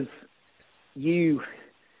 because you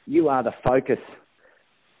are the focus.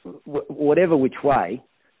 Whatever which way,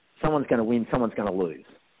 someone's going to win, someone's going to lose,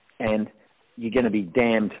 and you're going to be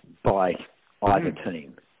damned by either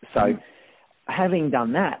team. So having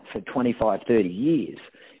done that for 25, 30 years,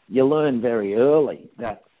 you learn very early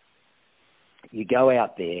that you go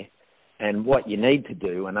out there, and what you need to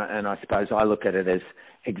do, and I suppose I look at it as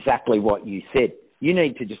exactly what you said, you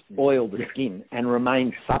need to just oil the skin and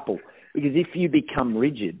remain supple, because if you become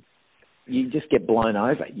rigid, you just get blown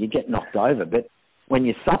over. You get knocked over. But when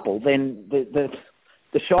you're supple, then the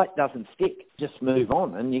shite doesn't stick. Just move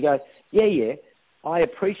on. And you go, yeah, I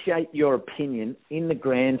appreciate your opinion in the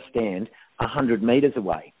grandstand 100 metres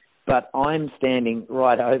away, but I'm standing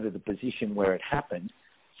right over the position where it happened.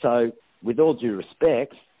 So with all due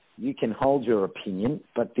respect, you can hold your opinion,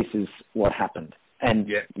 but this is what happened. And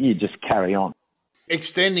you just carry on.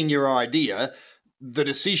 Extending your idea, the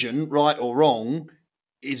decision, right or wrong,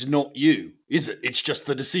 is not you, is it? It's just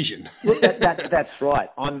the decision. Well, that's right.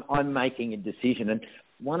 I'm making a decision. And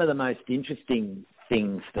one of the most interesting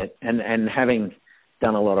things that, and having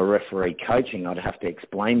done a lot of referee coaching, I'd have to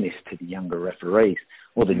explain this to the younger referees,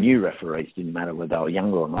 or the new referees, didn't matter whether they were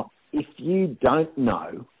younger or not. If you don't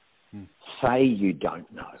know, say you don't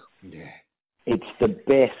know. Yeah. It's the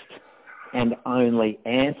best and only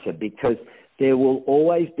answer, because there will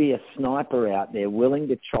always be a sniper out there willing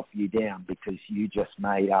to chop you down because you just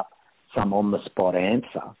made up some on-the-spot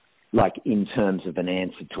answer, like in terms of an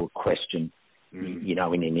answer to a question, you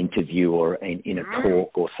know, in an interview or in a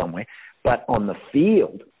talk or somewhere. But on the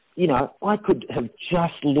field, you know, I could have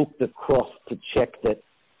just looked across to check that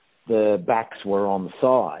the backs were on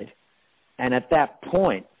side, and at that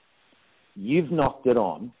point, you've knocked it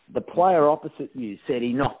on. The player opposite you said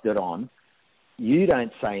he knocked it on. You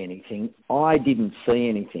don't say anything. I didn't see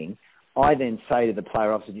anything. I then say to the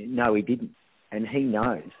player opposite, no, he didn't. And he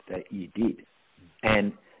knows that you did.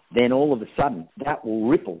 And then all of a sudden, that will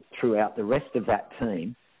ripple throughout the rest of that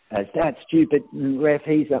team as that stupid ref,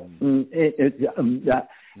 he's a...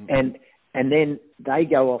 And then they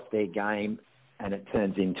go off their game, and it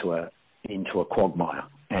turns into a quagmire.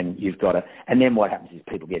 And you've got to... And then what happens is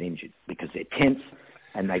people get injured because they're tense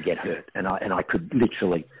and they get hurt. And I could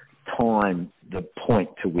literally time the point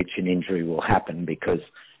to which an injury will happen because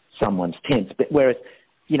someone's tense. But whereas,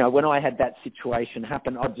 you know, when I had that situation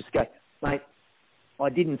happen, I'd just go, mate, I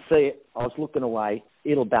didn't see it. I was looking away.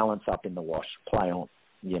 It'll balance up in the wash. Play on,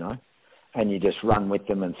 you know. And you just run with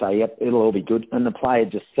them and say, yep, it'll all be good. And the player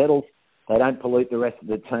just settles. They don't pollute the rest of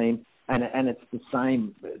the team. And it's the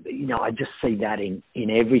same, you know, I just see that in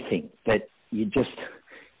everything, that you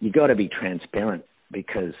got to be transparent,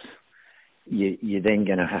 because you're then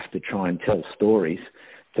going to have to try and tell stories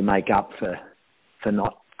to make up for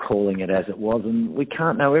not calling it as it was. And we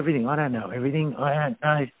can't know everything. I don't know everything. I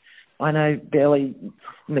know barely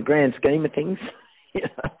in the grand scheme of things. You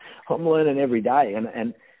know, I'm learning every day.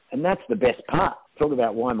 And that's the best part. Talk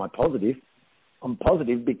about why am I positive? I'm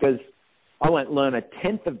positive because I won't learn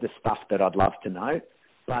 1/10 of the stuff that I'd love to know,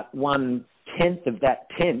 but 1/10 of that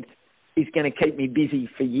 10th is going to keep me busy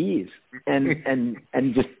for years, and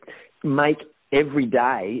just make every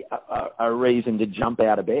day a reason to jump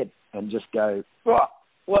out of bed and just go, oh,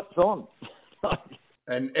 what's on?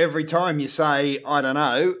 And every time you say, I don't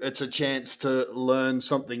know, it's a chance to learn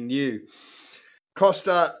something new.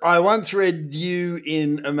 Costa, I once read you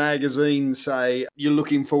in a magazine say you're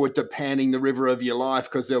looking forward to panning the river of your life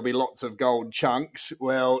because there'll be lots of gold chunks.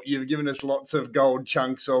 Well, you've given us lots of gold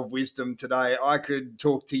chunks of wisdom today. I could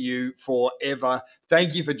talk to you forever.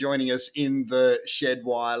 Thank you for joining us in the Shed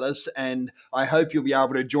Wireless, and I hope you'll be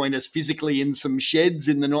able to join us physically in some sheds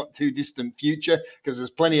in the not too distant future, because there's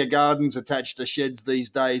plenty of gardens attached to sheds these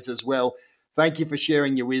days as well. Thank you for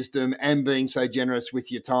sharing your wisdom and being so generous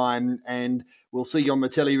with your time, and we'll see you on the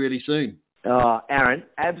telly really soon. Oh, Aaron,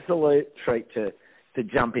 absolute treat to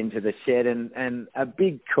jump into the shed, and a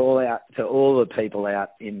big call out to all the people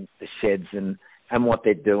out in the sheds and what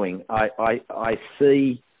they're doing. I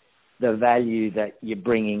see the value that you're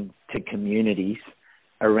bringing to communities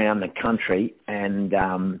around the country, and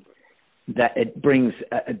that it brings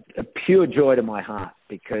a pure joy to my heart,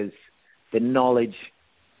 because the knowledge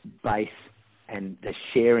base and the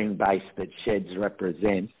sharing base that sheds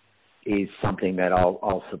represent is something that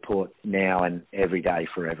I'll support now and every day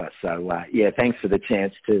forever. So, thanks for the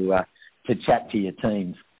chance to chat to your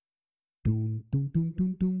teams.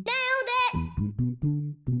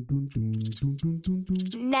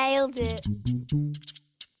 Nailed it.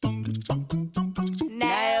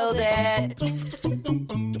 Nailed it.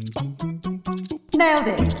 Nailed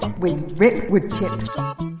it with Rip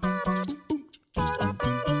Woodchip.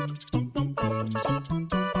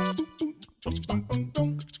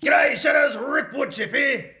 G'day, Shadows, Rip Woodchip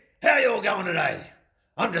here. How you all going today?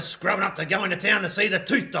 I'm just scrubbing up to go into town to see the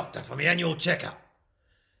tooth doctor for my annual checkup.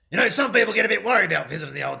 You know, some people get a bit worried about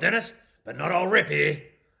visiting the old dentist, but not old Rip here.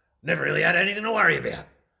 Never really had anything to worry about.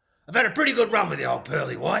 I've had a pretty good run with the old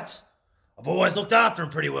pearly whites. I've always looked after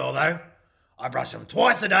them pretty well, though. I brush them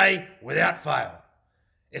twice a day without fail.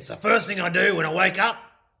 It's the first thing I do when I wake up.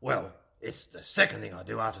 Well, it's the second thing I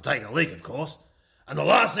do after taking a leak, of course. And the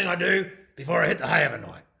last thing I do before I hit the hay of a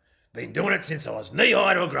night. Been doing it since I was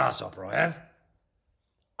knee-high to a grasshopper, I have.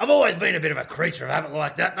 I've always been a bit of a creature of habit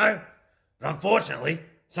like that, though. But unfortunately,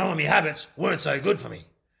 some of my habits weren't so good for me.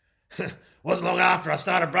 Wasn't long after I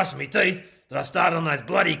started brushing my teeth that I started on those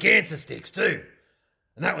bloody cancer sticks too.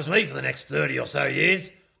 And that was me for the next 30 or so years.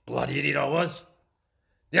 Bloody idiot I was.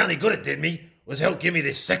 The only good it did me was help give me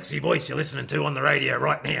this sexy voice you're listening to on the radio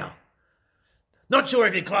right now. Not sure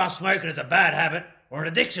if you class smoking as a bad habit or an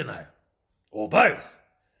addiction though. Or both.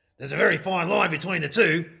 There's a very fine line between the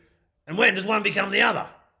two, and when does one become the other?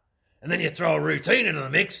 And then you throw a routine into the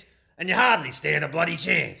mix, and you hardly stand a bloody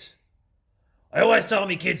chance. I always tell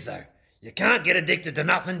me kids though, you can't get addicted to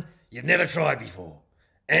nothing you've never tried before.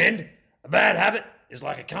 And a bad habit is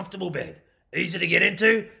like a comfortable bed, easy to get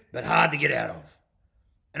into, but hard to get out of.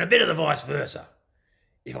 And a bit of the vice versa.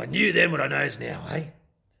 If I knew then what I knows now, eh?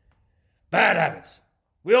 Bad habits.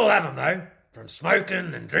 We all have them though, from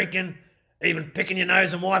smoking and drinking, even picking your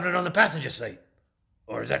nose and wiping it on the passenger seat.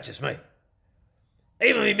 Or is that just me?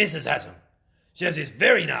 Even my missus has them. She has this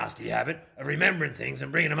very nasty habit of remembering things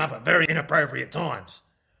and bringing them up at very inappropriate times.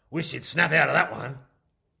 Wish she'd snap out of that one.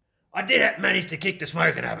 I did manage to kick the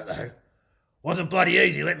smoking habit though. Wasn't bloody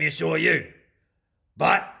easy, let me assure you.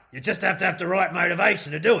 But you just have to have the right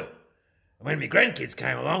motivation to do it. And when my grandkids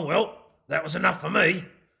came along, well, that was enough for me.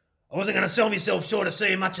 I wasn't going to sell myself short of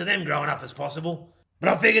seeing much of them growing up as possible. But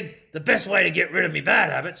I figured the best way to get rid of me bad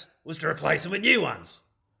habits was to replace them with new ones.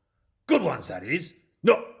 Good ones, that is.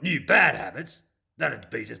 Not new bad habits. That'd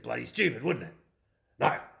be just bloody stupid, wouldn't it?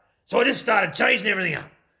 No. So I just started changing everything up.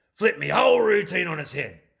 Flipped me whole routine on its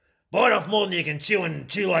head. Bite off more than you can chew and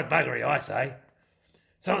chew like buggery, I say.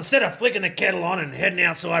 So instead of flicking the kettle on and heading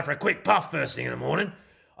outside for a quick puff first thing in the morning,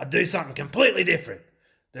 I'd do something completely different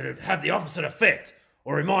that'd have the opposite effect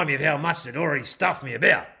or remind me of how much it'd already stuffed me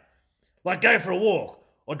about. Like go for a walk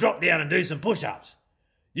or drop down and do some push-ups.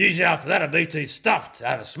 Usually after that I'd be too stuffed to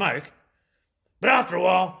have a smoke. But after a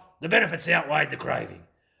while, the benefits outweighed the craving,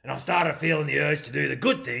 and I started feeling the urge to do the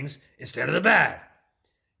good things instead of the bad.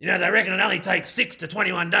 You know, they reckon it only takes 6 to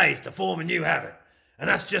 21 days to form a new habit, and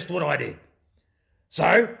that's just what I did.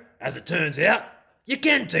 So, as it turns out, you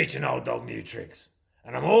can teach an old dog new tricks,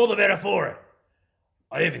 and I'm all the better for it.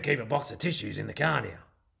 I even keep a box of tissues in the car now.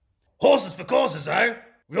 Horses for courses, though.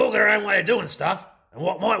 We all got our own way of doing stuff, and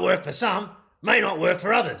what might work for some may not work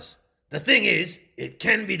for others. The thing is, it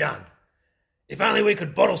can be done. If only we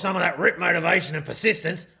could bottle some of that Rip motivation and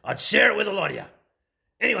persistence, I'd share it with a lot of you.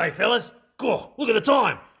 Anyway, fellas, God, look at the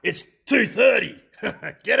time. It's 2:30.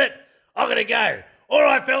 Get it? I'm going to go. All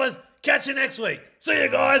right, fellas, catch you next week. See you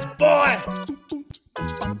guys. Bye.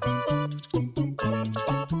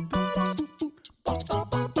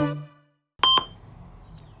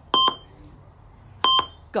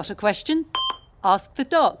 Got a question? Ask the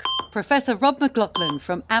doc. Professor Rob McLaughlin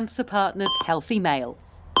from AMSA Partners Healthy Male.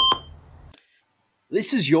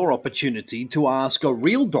 This is your opportunity to ask a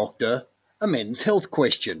real doctor a men's health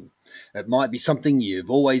question. It might be something you've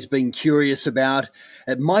always been curious about.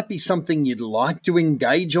 It might be something you'd like to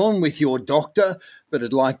engage on with your doctor, but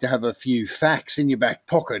would like to have a few facts in your back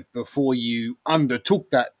pocket before you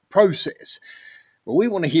undertook that process. Well, we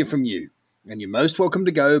want to hear from you, and you're most welcome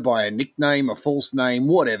to go by a nickname, a false name,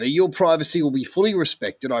 whatever. Your privacy will be fully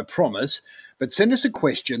respected, I promise. But send us a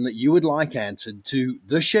question that you would like answered to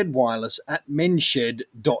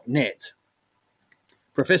TheShedWireless@menshed.net.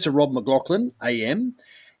 Professor Rob McLaughlin, AM,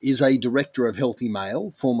 is a Director of Healthy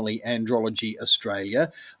Male, formerly Andrology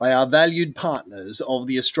Australia. They are valued partners of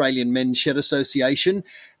the Australian Men's Shed Association,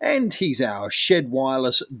 and he's our Shed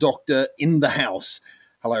Wireless doctor in the house.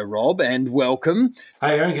 Hello, Rob, and welcome.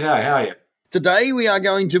 Hey, Aaron, g'day. How are you? Today we are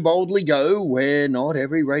going to boldly go where not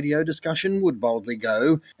every radio discussion would boldly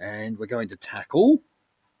go, and we're going to tackle,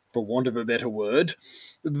 for want of a better word,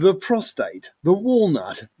 the prostate, the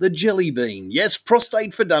walnut, the jelly bean. Yes,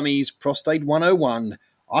 prostate for dummies, prostate 101.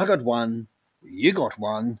 I got one, you got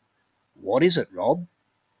one. What is it, Rob?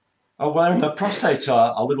 Oh, well, the prostate's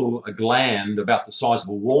a little gland about the size of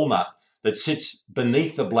a walnut that sits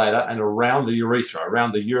beneath the bladder and around the urethra,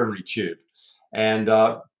 around the urinary tube. And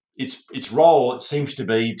its role, it seems to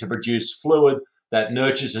be to produce fluid that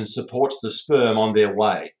nurtures and supports the sperm on their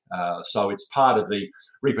way. So it's part of the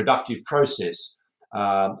reproductive process.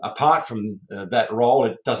 Apart from that role,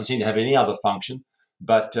 it doesn't seem to have any other function.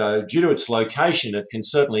 But due to its location, it can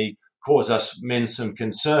certainly cause us men some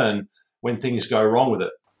concern when things go wrong with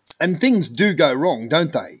it. And things do go wrong,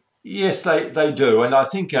 don't they? Yes, they do. And I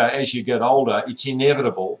think as you get older, it's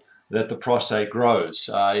inevitable that the prostate grows.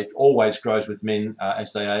 It always grows with men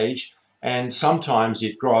as they age. And sometimes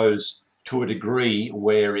it grows to a degree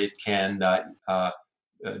where it can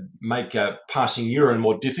make passing urine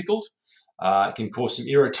more difficult. It can cause some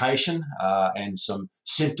irritation and some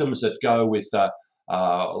symptoms that go with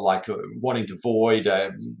like wanting to void,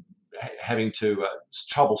 having to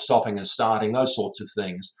trouble stopping and starting, those sorts of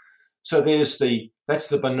things. So that's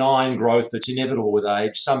the benign growth that's inevitable with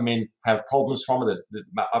age. Some men have problems from it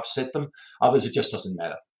that upset them. Others, it just doesn't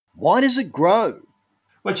matter. Why does it grow?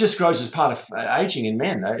 Well, it just grows as part of aging in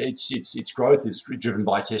men. Its growth is driven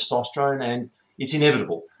by testosterone, and it's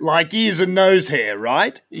inevitable. Like ears and nose hair,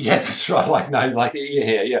 right? Yeah, that's right. Like ear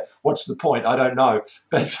hair. Yeah. What's the point? I don't know.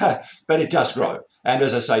 But it does grow. And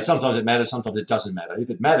as I say, sometimes it matters, sometimes it doesn't matter. If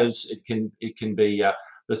it matters, it can be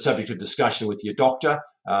the subject of discussion with your doctor.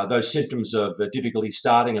 Those symptoms of difficulty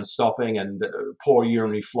starting and stopping and poor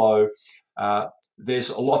urinary flow. There's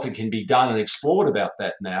a lot that can be done and explored about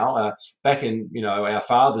that now. Back in our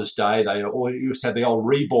father's day, they used to have the old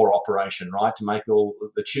rebore operation, right, to make all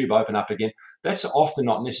the tube open up again. That's often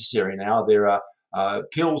not necessary now. There are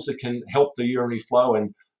pills that can help the urinary flow,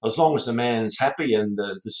 and as long as the man's happy and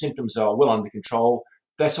the symptoms are well under control,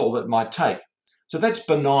 that's all that might take. So that's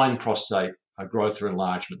benign prostate growth or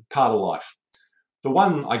enlargement, part of life. The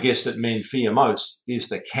one, I guess, that men fear most is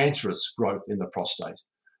the cancerous growth in the prostate.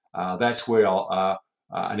 That's where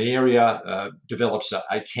an area develops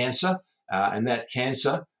a cancer, and that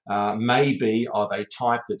cancer may be of a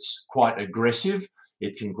type that's quite aggressive.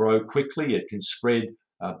 It can grow quickly. It can spread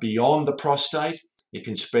beyond the prostate. It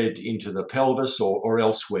can spread into the pelvis or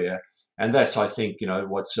elsewhere. And that's, I think,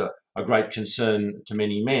 what's a great concern to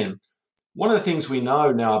many men. One of the things we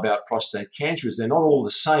know now about prostate cancer is they're not all the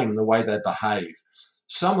same in the way they behave.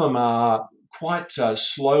 Some of them are quite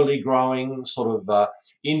slowly growing, sort of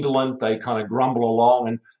indolent. They kind of grumble along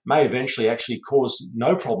and may eventually actually cause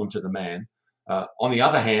no problem to the man. On the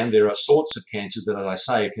other hand, there are sorts of cancers that, as I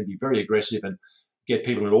say, can be very aggressive and get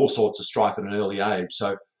people in all sorts of strife at an early age.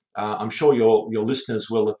 So I'm sure your listeners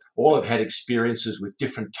will all have had experiences with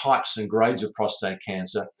different types and grades of prostate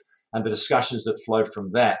cancer, and the discussions that flow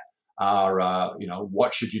from that are,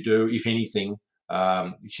 what should you do, if anything?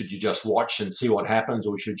 Should you just watch and see what happens,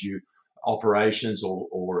 or should you operations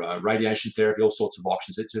or radiation therapy, all sorts of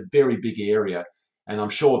options? It's a very big area, and I'm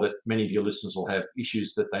sure that many of your listeners will have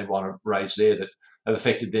issues that they want to raise there that have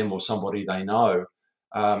affected them or somebody they know.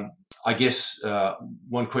 I guess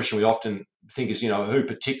one question we often think is, who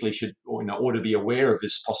particularly should or ought to be aware of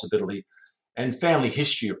this possibility. And family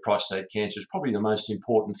history of prostate cancer is probably the most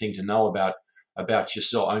important thing to know about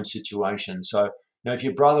your own situation. So, if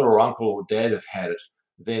your brother or uncle or dad have had it,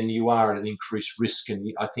 then you are at an increased risk. And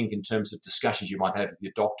I think in terms of discussions you might have with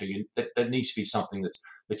your doctor, that needs to be something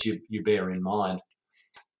that you bear in mind.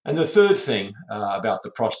 And the third thing about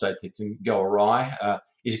the prostate that can go awry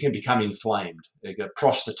is it can become inflamed. You get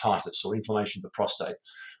prostatitis, or inflammation of the prostate,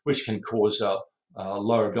 which can cause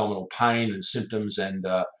lower abdominal pain and symptoms and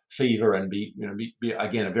fever, and be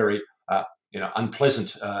again a very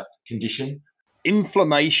unpleasant condition.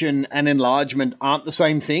 Inflammation and enlargement aren't the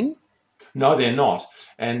same thing? No, they're not.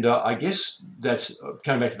 And I guess that's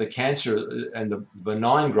coming back to the cancer and the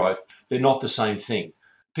benign growth, they're not the same thing.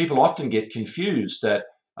 People often get confused that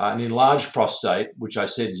an enlarged prostate, which I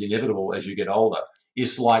said is inevitable as you get older,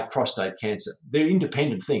 is like prostate cancer. They're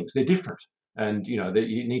independent things. They're different. And,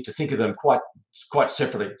 you need to think of them quite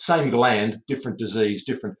separately. Same gland, different disease,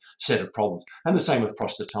 different set of problems. And the same with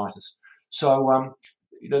prostatitis. So,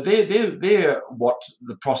 they're what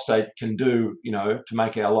the prostate can do, to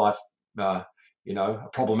make our life,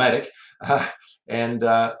 problematic. And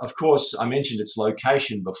of course, I mentioned its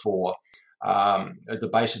location before, at the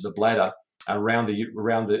base of the bladder, around the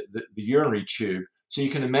urinary tube. So you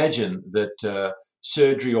can imagine that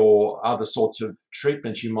surgery or other sorts of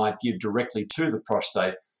treatments you might give directly to the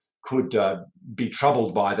prostate could be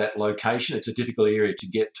troubled by that location. It's a difficult area to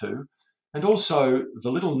get to. And also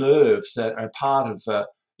the little nerves that are part of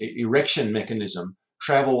erection mechanism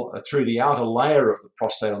travel through the outer layer of the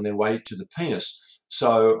prostate on their way to the penis.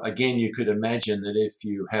 So again, you could imagine that if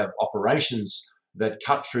you have operations that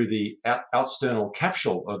cut through the external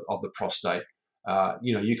capsule of the prostate,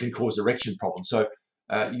 you can cause erection problems. So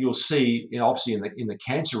you'll see, obviously in the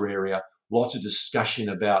cancer area, lots of discussion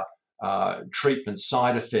about treatment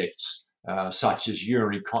side effects, such as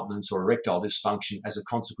urinary incontinence or erectile dysfunction as a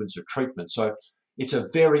consequence of treatment. So it's a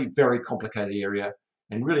very, very complicated area,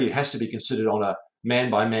 and really it has to be considered on a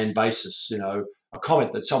man-by-man basis. A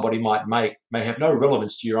comment that somebody might make may have no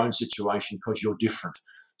relevance to your own situation because you're different.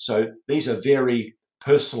 So these are very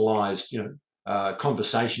personalised,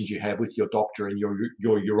 conversations you have with your doctor and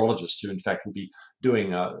your urologist, who in fact will be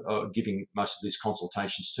doing giving most of these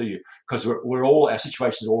consultations to you, because our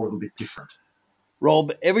situations are all a little bit different.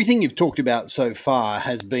 Rob, everything you've talked about so far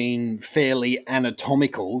has been fairly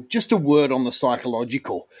anatomical. Just a word on the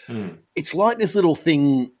psychological. It's like this little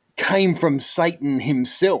thing came from Satan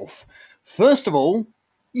himself. First of all,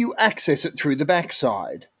 you access it through the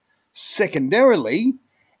backside. Secondarily,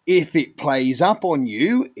 if it plays up on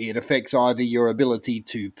you, it affects either your ability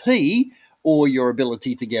to pee or your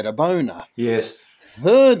ability to get a boner. Yes.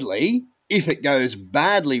 Thirdly, if it goes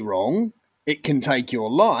badly wrong, it can take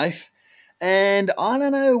your life. And I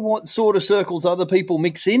don't know what sort of circles other people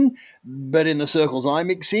mix in, but in the circles I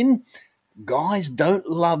mix in, guys don't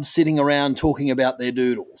love sitting around talking about their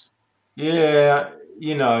doodles. Yeah,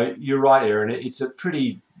 you're right, Aaron. It's a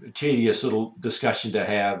pretty tedious little discussion to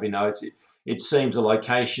have. It seems the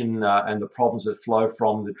location and the problems that flow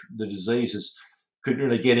from the diseases could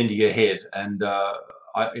really get into your head, and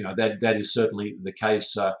that is certainly the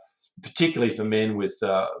case, particularly for men with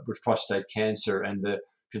prostate cancer and the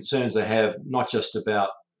concerns they have, not just about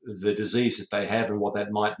the disease that they have and what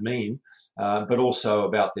that might mean, but also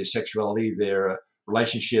about their sexuality, their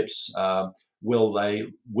relationships. Will they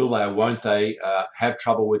or won't they have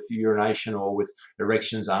trouble with urination or with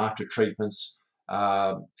erections after treatments?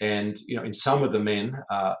 And in some of the men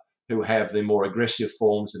who have the more aggressive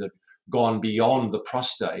forms that have gone beyond the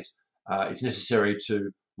prostate, it's necessary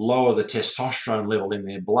to lower the testosterone level in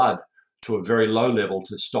their blood to a very low level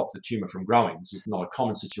to stop the tumour from growing. This is not a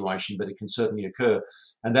common situation, but it can certainly occur.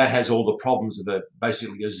 And that has all the problems of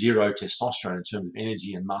basically a zero testosterone in terms of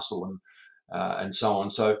energy and muscle and so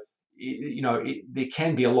on. So, there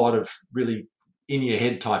can be a lot of really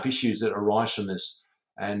in-your-head type issues that arise from this.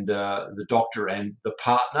 And the doctor and the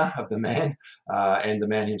partner of the man and the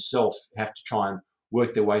man himself have to try and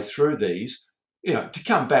work their way through these. To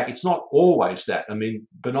come back, it's not always that. I mean,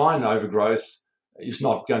 benign overgrowth is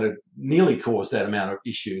not going to nearly cause that amount of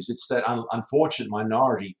issues. It's that unfortunate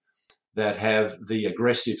minority that have the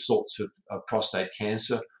aggressive sorts of prostate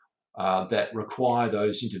cancer that require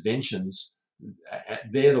those interventions.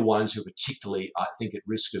 They're the ones who are particularly, I think, at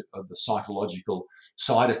risk of the psychological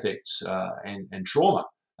side effects and trauma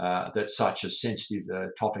that such a sensitive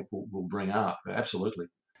topic will bring up. Absolutely.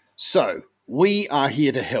 So we are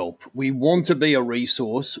here to help. We want to be a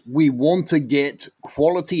resource. We want to get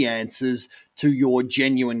quality answers to your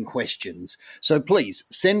genuine questions. So please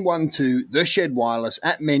send one to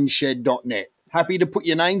TheShedWireless@mensshed.net. Happy to put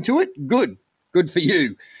your name to it? Good. Good for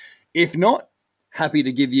you. If not, happy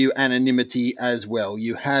to give you anonymity as well.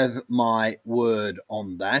 You have my word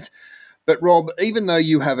on that. But Rob, even though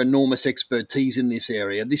you have enormous expertise in this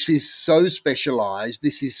area, this is so specialised,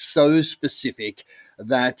 this is so specific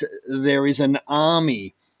that there is an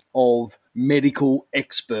army of medical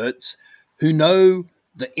experts who know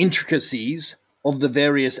the intricacies of the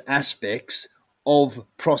various aspects of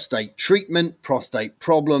prostate treatment, prostate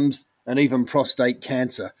problems, and even prostate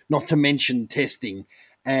cancer, not to mention testing.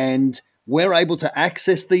 And we're able to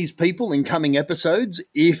access these people in coming episodes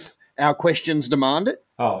if our questions demand it.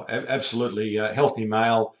 Oh, absolutely. Healthy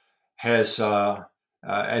Male has,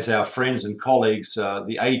 as our friends and colleagues,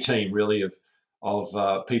 the A-team really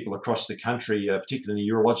of people across the country, particularly in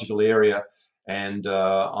the urological area. And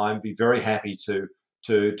I'd be very happy to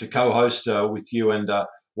co-host with you and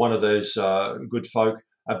one of those good folk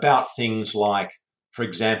about things like, for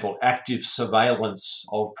example, active surveillance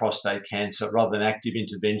of prostate cancer rather than active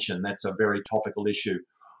intervention. That's a very topical issue.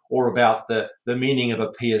 Or about the meaning of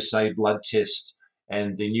a PSA blood test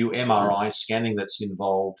and the new MRI scanning that's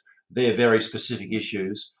involved. They're very specific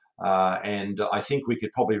issues. And I think we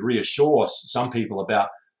could probably reassure some people about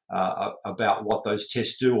what those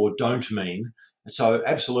tests do or don't mean. And so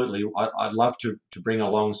absolutely, I'd love to bring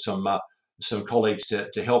along some colleagues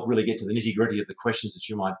to help really get to the nitty-gritty of the questions that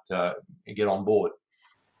you might get on board.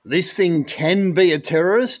 This thing can be a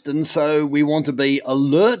terrorist, and so we want to be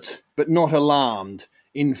alert but not alarmed,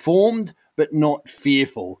 informed but not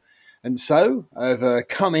fearful. And so, over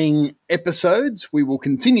coming episodes, we will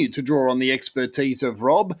continue to draw on the expertise of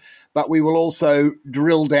Rob, but we will also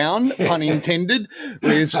drill down, pun intended,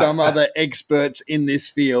 with some other experts in this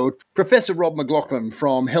field. Professor Rob McLaughlin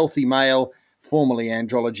from Healthy Male, formerly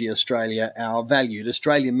Andrology Australia, our valued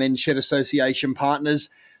Australian Men's Shed Association partners.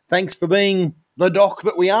 Thanks for being the doc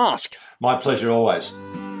that we ask. My pleasure always.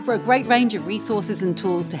 For a great range of resources and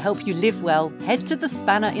tools to help you live well, head to the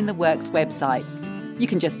Spanner in the Works website. You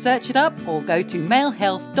can just search it up or go to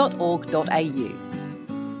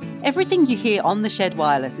malehealth.org.au. Everything you hear on The Shed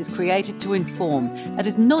Wireless is created to inform and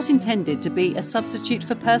is not intended to be a substitute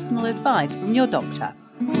for personal advice from your doctor.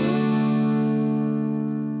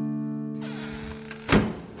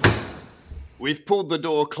 We've pulled the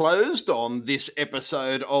door closed on this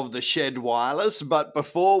episode of The Shed Wireless, but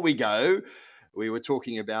before we go, we were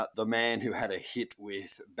talking about the man who had a hit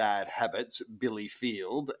with bad habits, Billy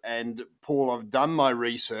Field. And Paul, I've done my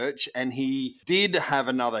research and he did have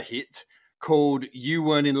another hit called You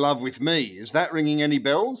Weren't in Love with Me. Is that ringing any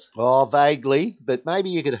bells? Oh, vaguely, but maybe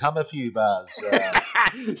you could hum a few bars.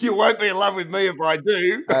 You won't be in love with me if I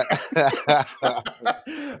do.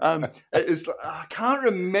 I can't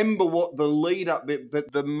remember what the lead up bit,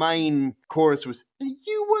 but the main chorus was,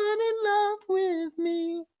 You weren't in love with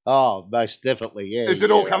me. Oh, most definitely, yeah. Is it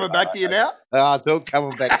all coming back to you now? It's all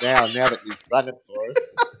coming back now that you've sung it for us.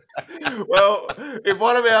 Well, if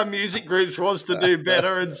one of our music groups wants to do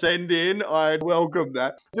better and send in, I'd welcome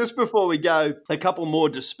that. Just before we go, a couple more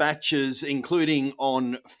dispatches, including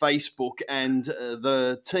on Facebook, and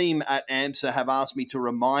the team at AMSA have asked me to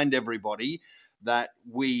remind everybody that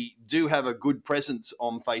we do have a good presence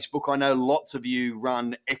on Facebook. I know lots of you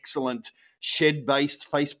run excellent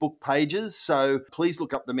shed-based Facebook pages, so please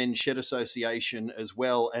look up the Men's Shed Association as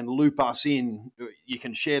well and loop us in. You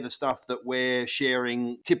can share the stuff that we're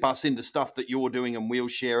sharing, tip us into stuff that you're doing and we'll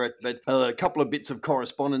share it. But a couple of bits of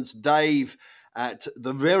correspondence. Dave at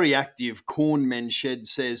the very active Corn Men's Shed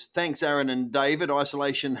says, thanks Aaron and David,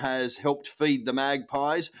 isolation has helped feed the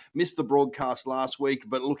magpies. Missed the broadcast last week,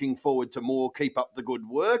 but looking forward to more. Keep up the good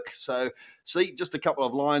work. So see, just a couple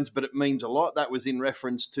of lines, but it means a lot. That was in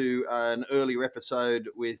reference to an earlier episode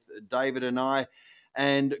with David and I.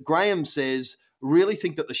 And Graham says, really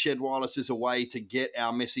think that the Shed Wireless is a way to get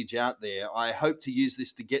our message out there. I hope to use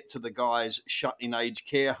this to get to the guys shut in aged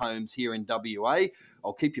care homes here in WA.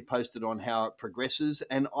 I'll keep you posted on how it progresses.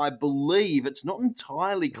 And I believe it's not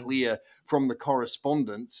entirely clear from the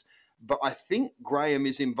correspondence, but I think Graham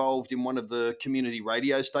is involved in one of the community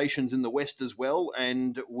radio stations in the West as well.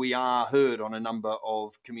 And we are heard on a number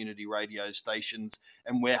of community radio stations.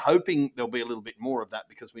 And we're hoping there'll be a little bit more of that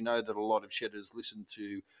because we know that a lot of shedders listen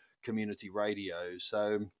to community radio.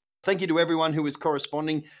 So thank you to everyone who is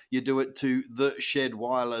corresponding. You do it to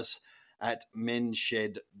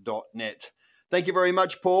TheShedWireless@mensshed.net. Thank you very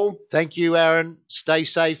much, Paul. Thank you, Aaron. Stay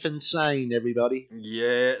safe and sane, everybody.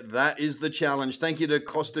 Yeah, that is the challenge. Thank you to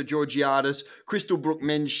Costa, Georgiadis, Crystal Brook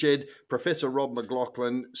Men's Shed, Professor Rob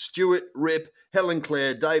McLaughlin, Stuart, Rip, Helen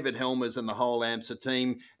Clare, David Helmers and the whole AMSA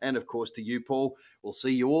team, and of course to you, Paul. We'll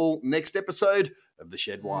see you all next episode of The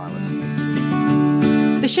Shed Wireless.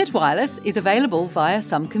 The Shed Wireless is available via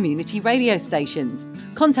some community radio stations.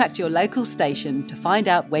 Contact your local station to find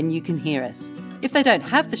out when you can hear us. If they don't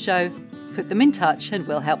have the show, put them in touch and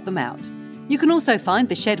we'll help them out. You can also find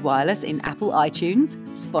The Shed Wireless in Apple iTunes,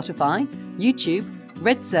 Spotify, YouTube,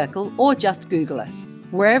 Red Circle, or just Google us.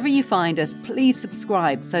 Wherever you find us, please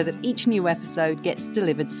subscribe so that each new episode gets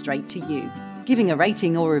delivered straight to you. Giving a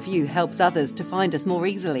rating or review helps others to find us more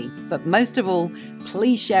easily. But most of all,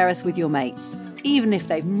 please share us with your mates. even if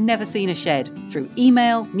they've never seen a shed, through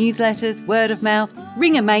email, newsletters, word of mouth.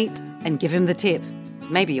 Ring a mate and give him the tip.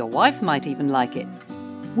 Maybe your wife might even like it.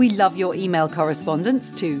 We love your email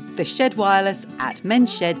correspondence to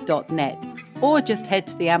theshedwireless@mensshed.net, or just head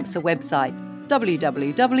to the AMSA website,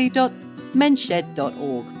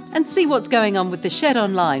 www.mensshed.org, and see what's going on with the Shed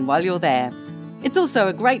online while you're there. It's also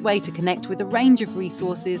a great way to connect with a range of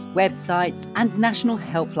resources, websites, and national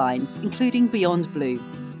helplines, including Beyond Blue.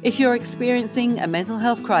 If you're experiencing a mental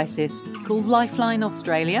health crisis, call Lifeline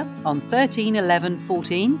Australia on 13 11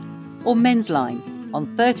 14 or Men's Line on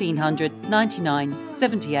 1300 99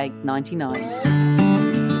 78 99.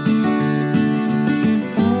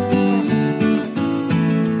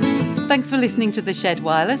 Thanks for listening to The Shed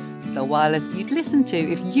Wireless, the wireless you'd listen to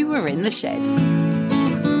if you were in the shed.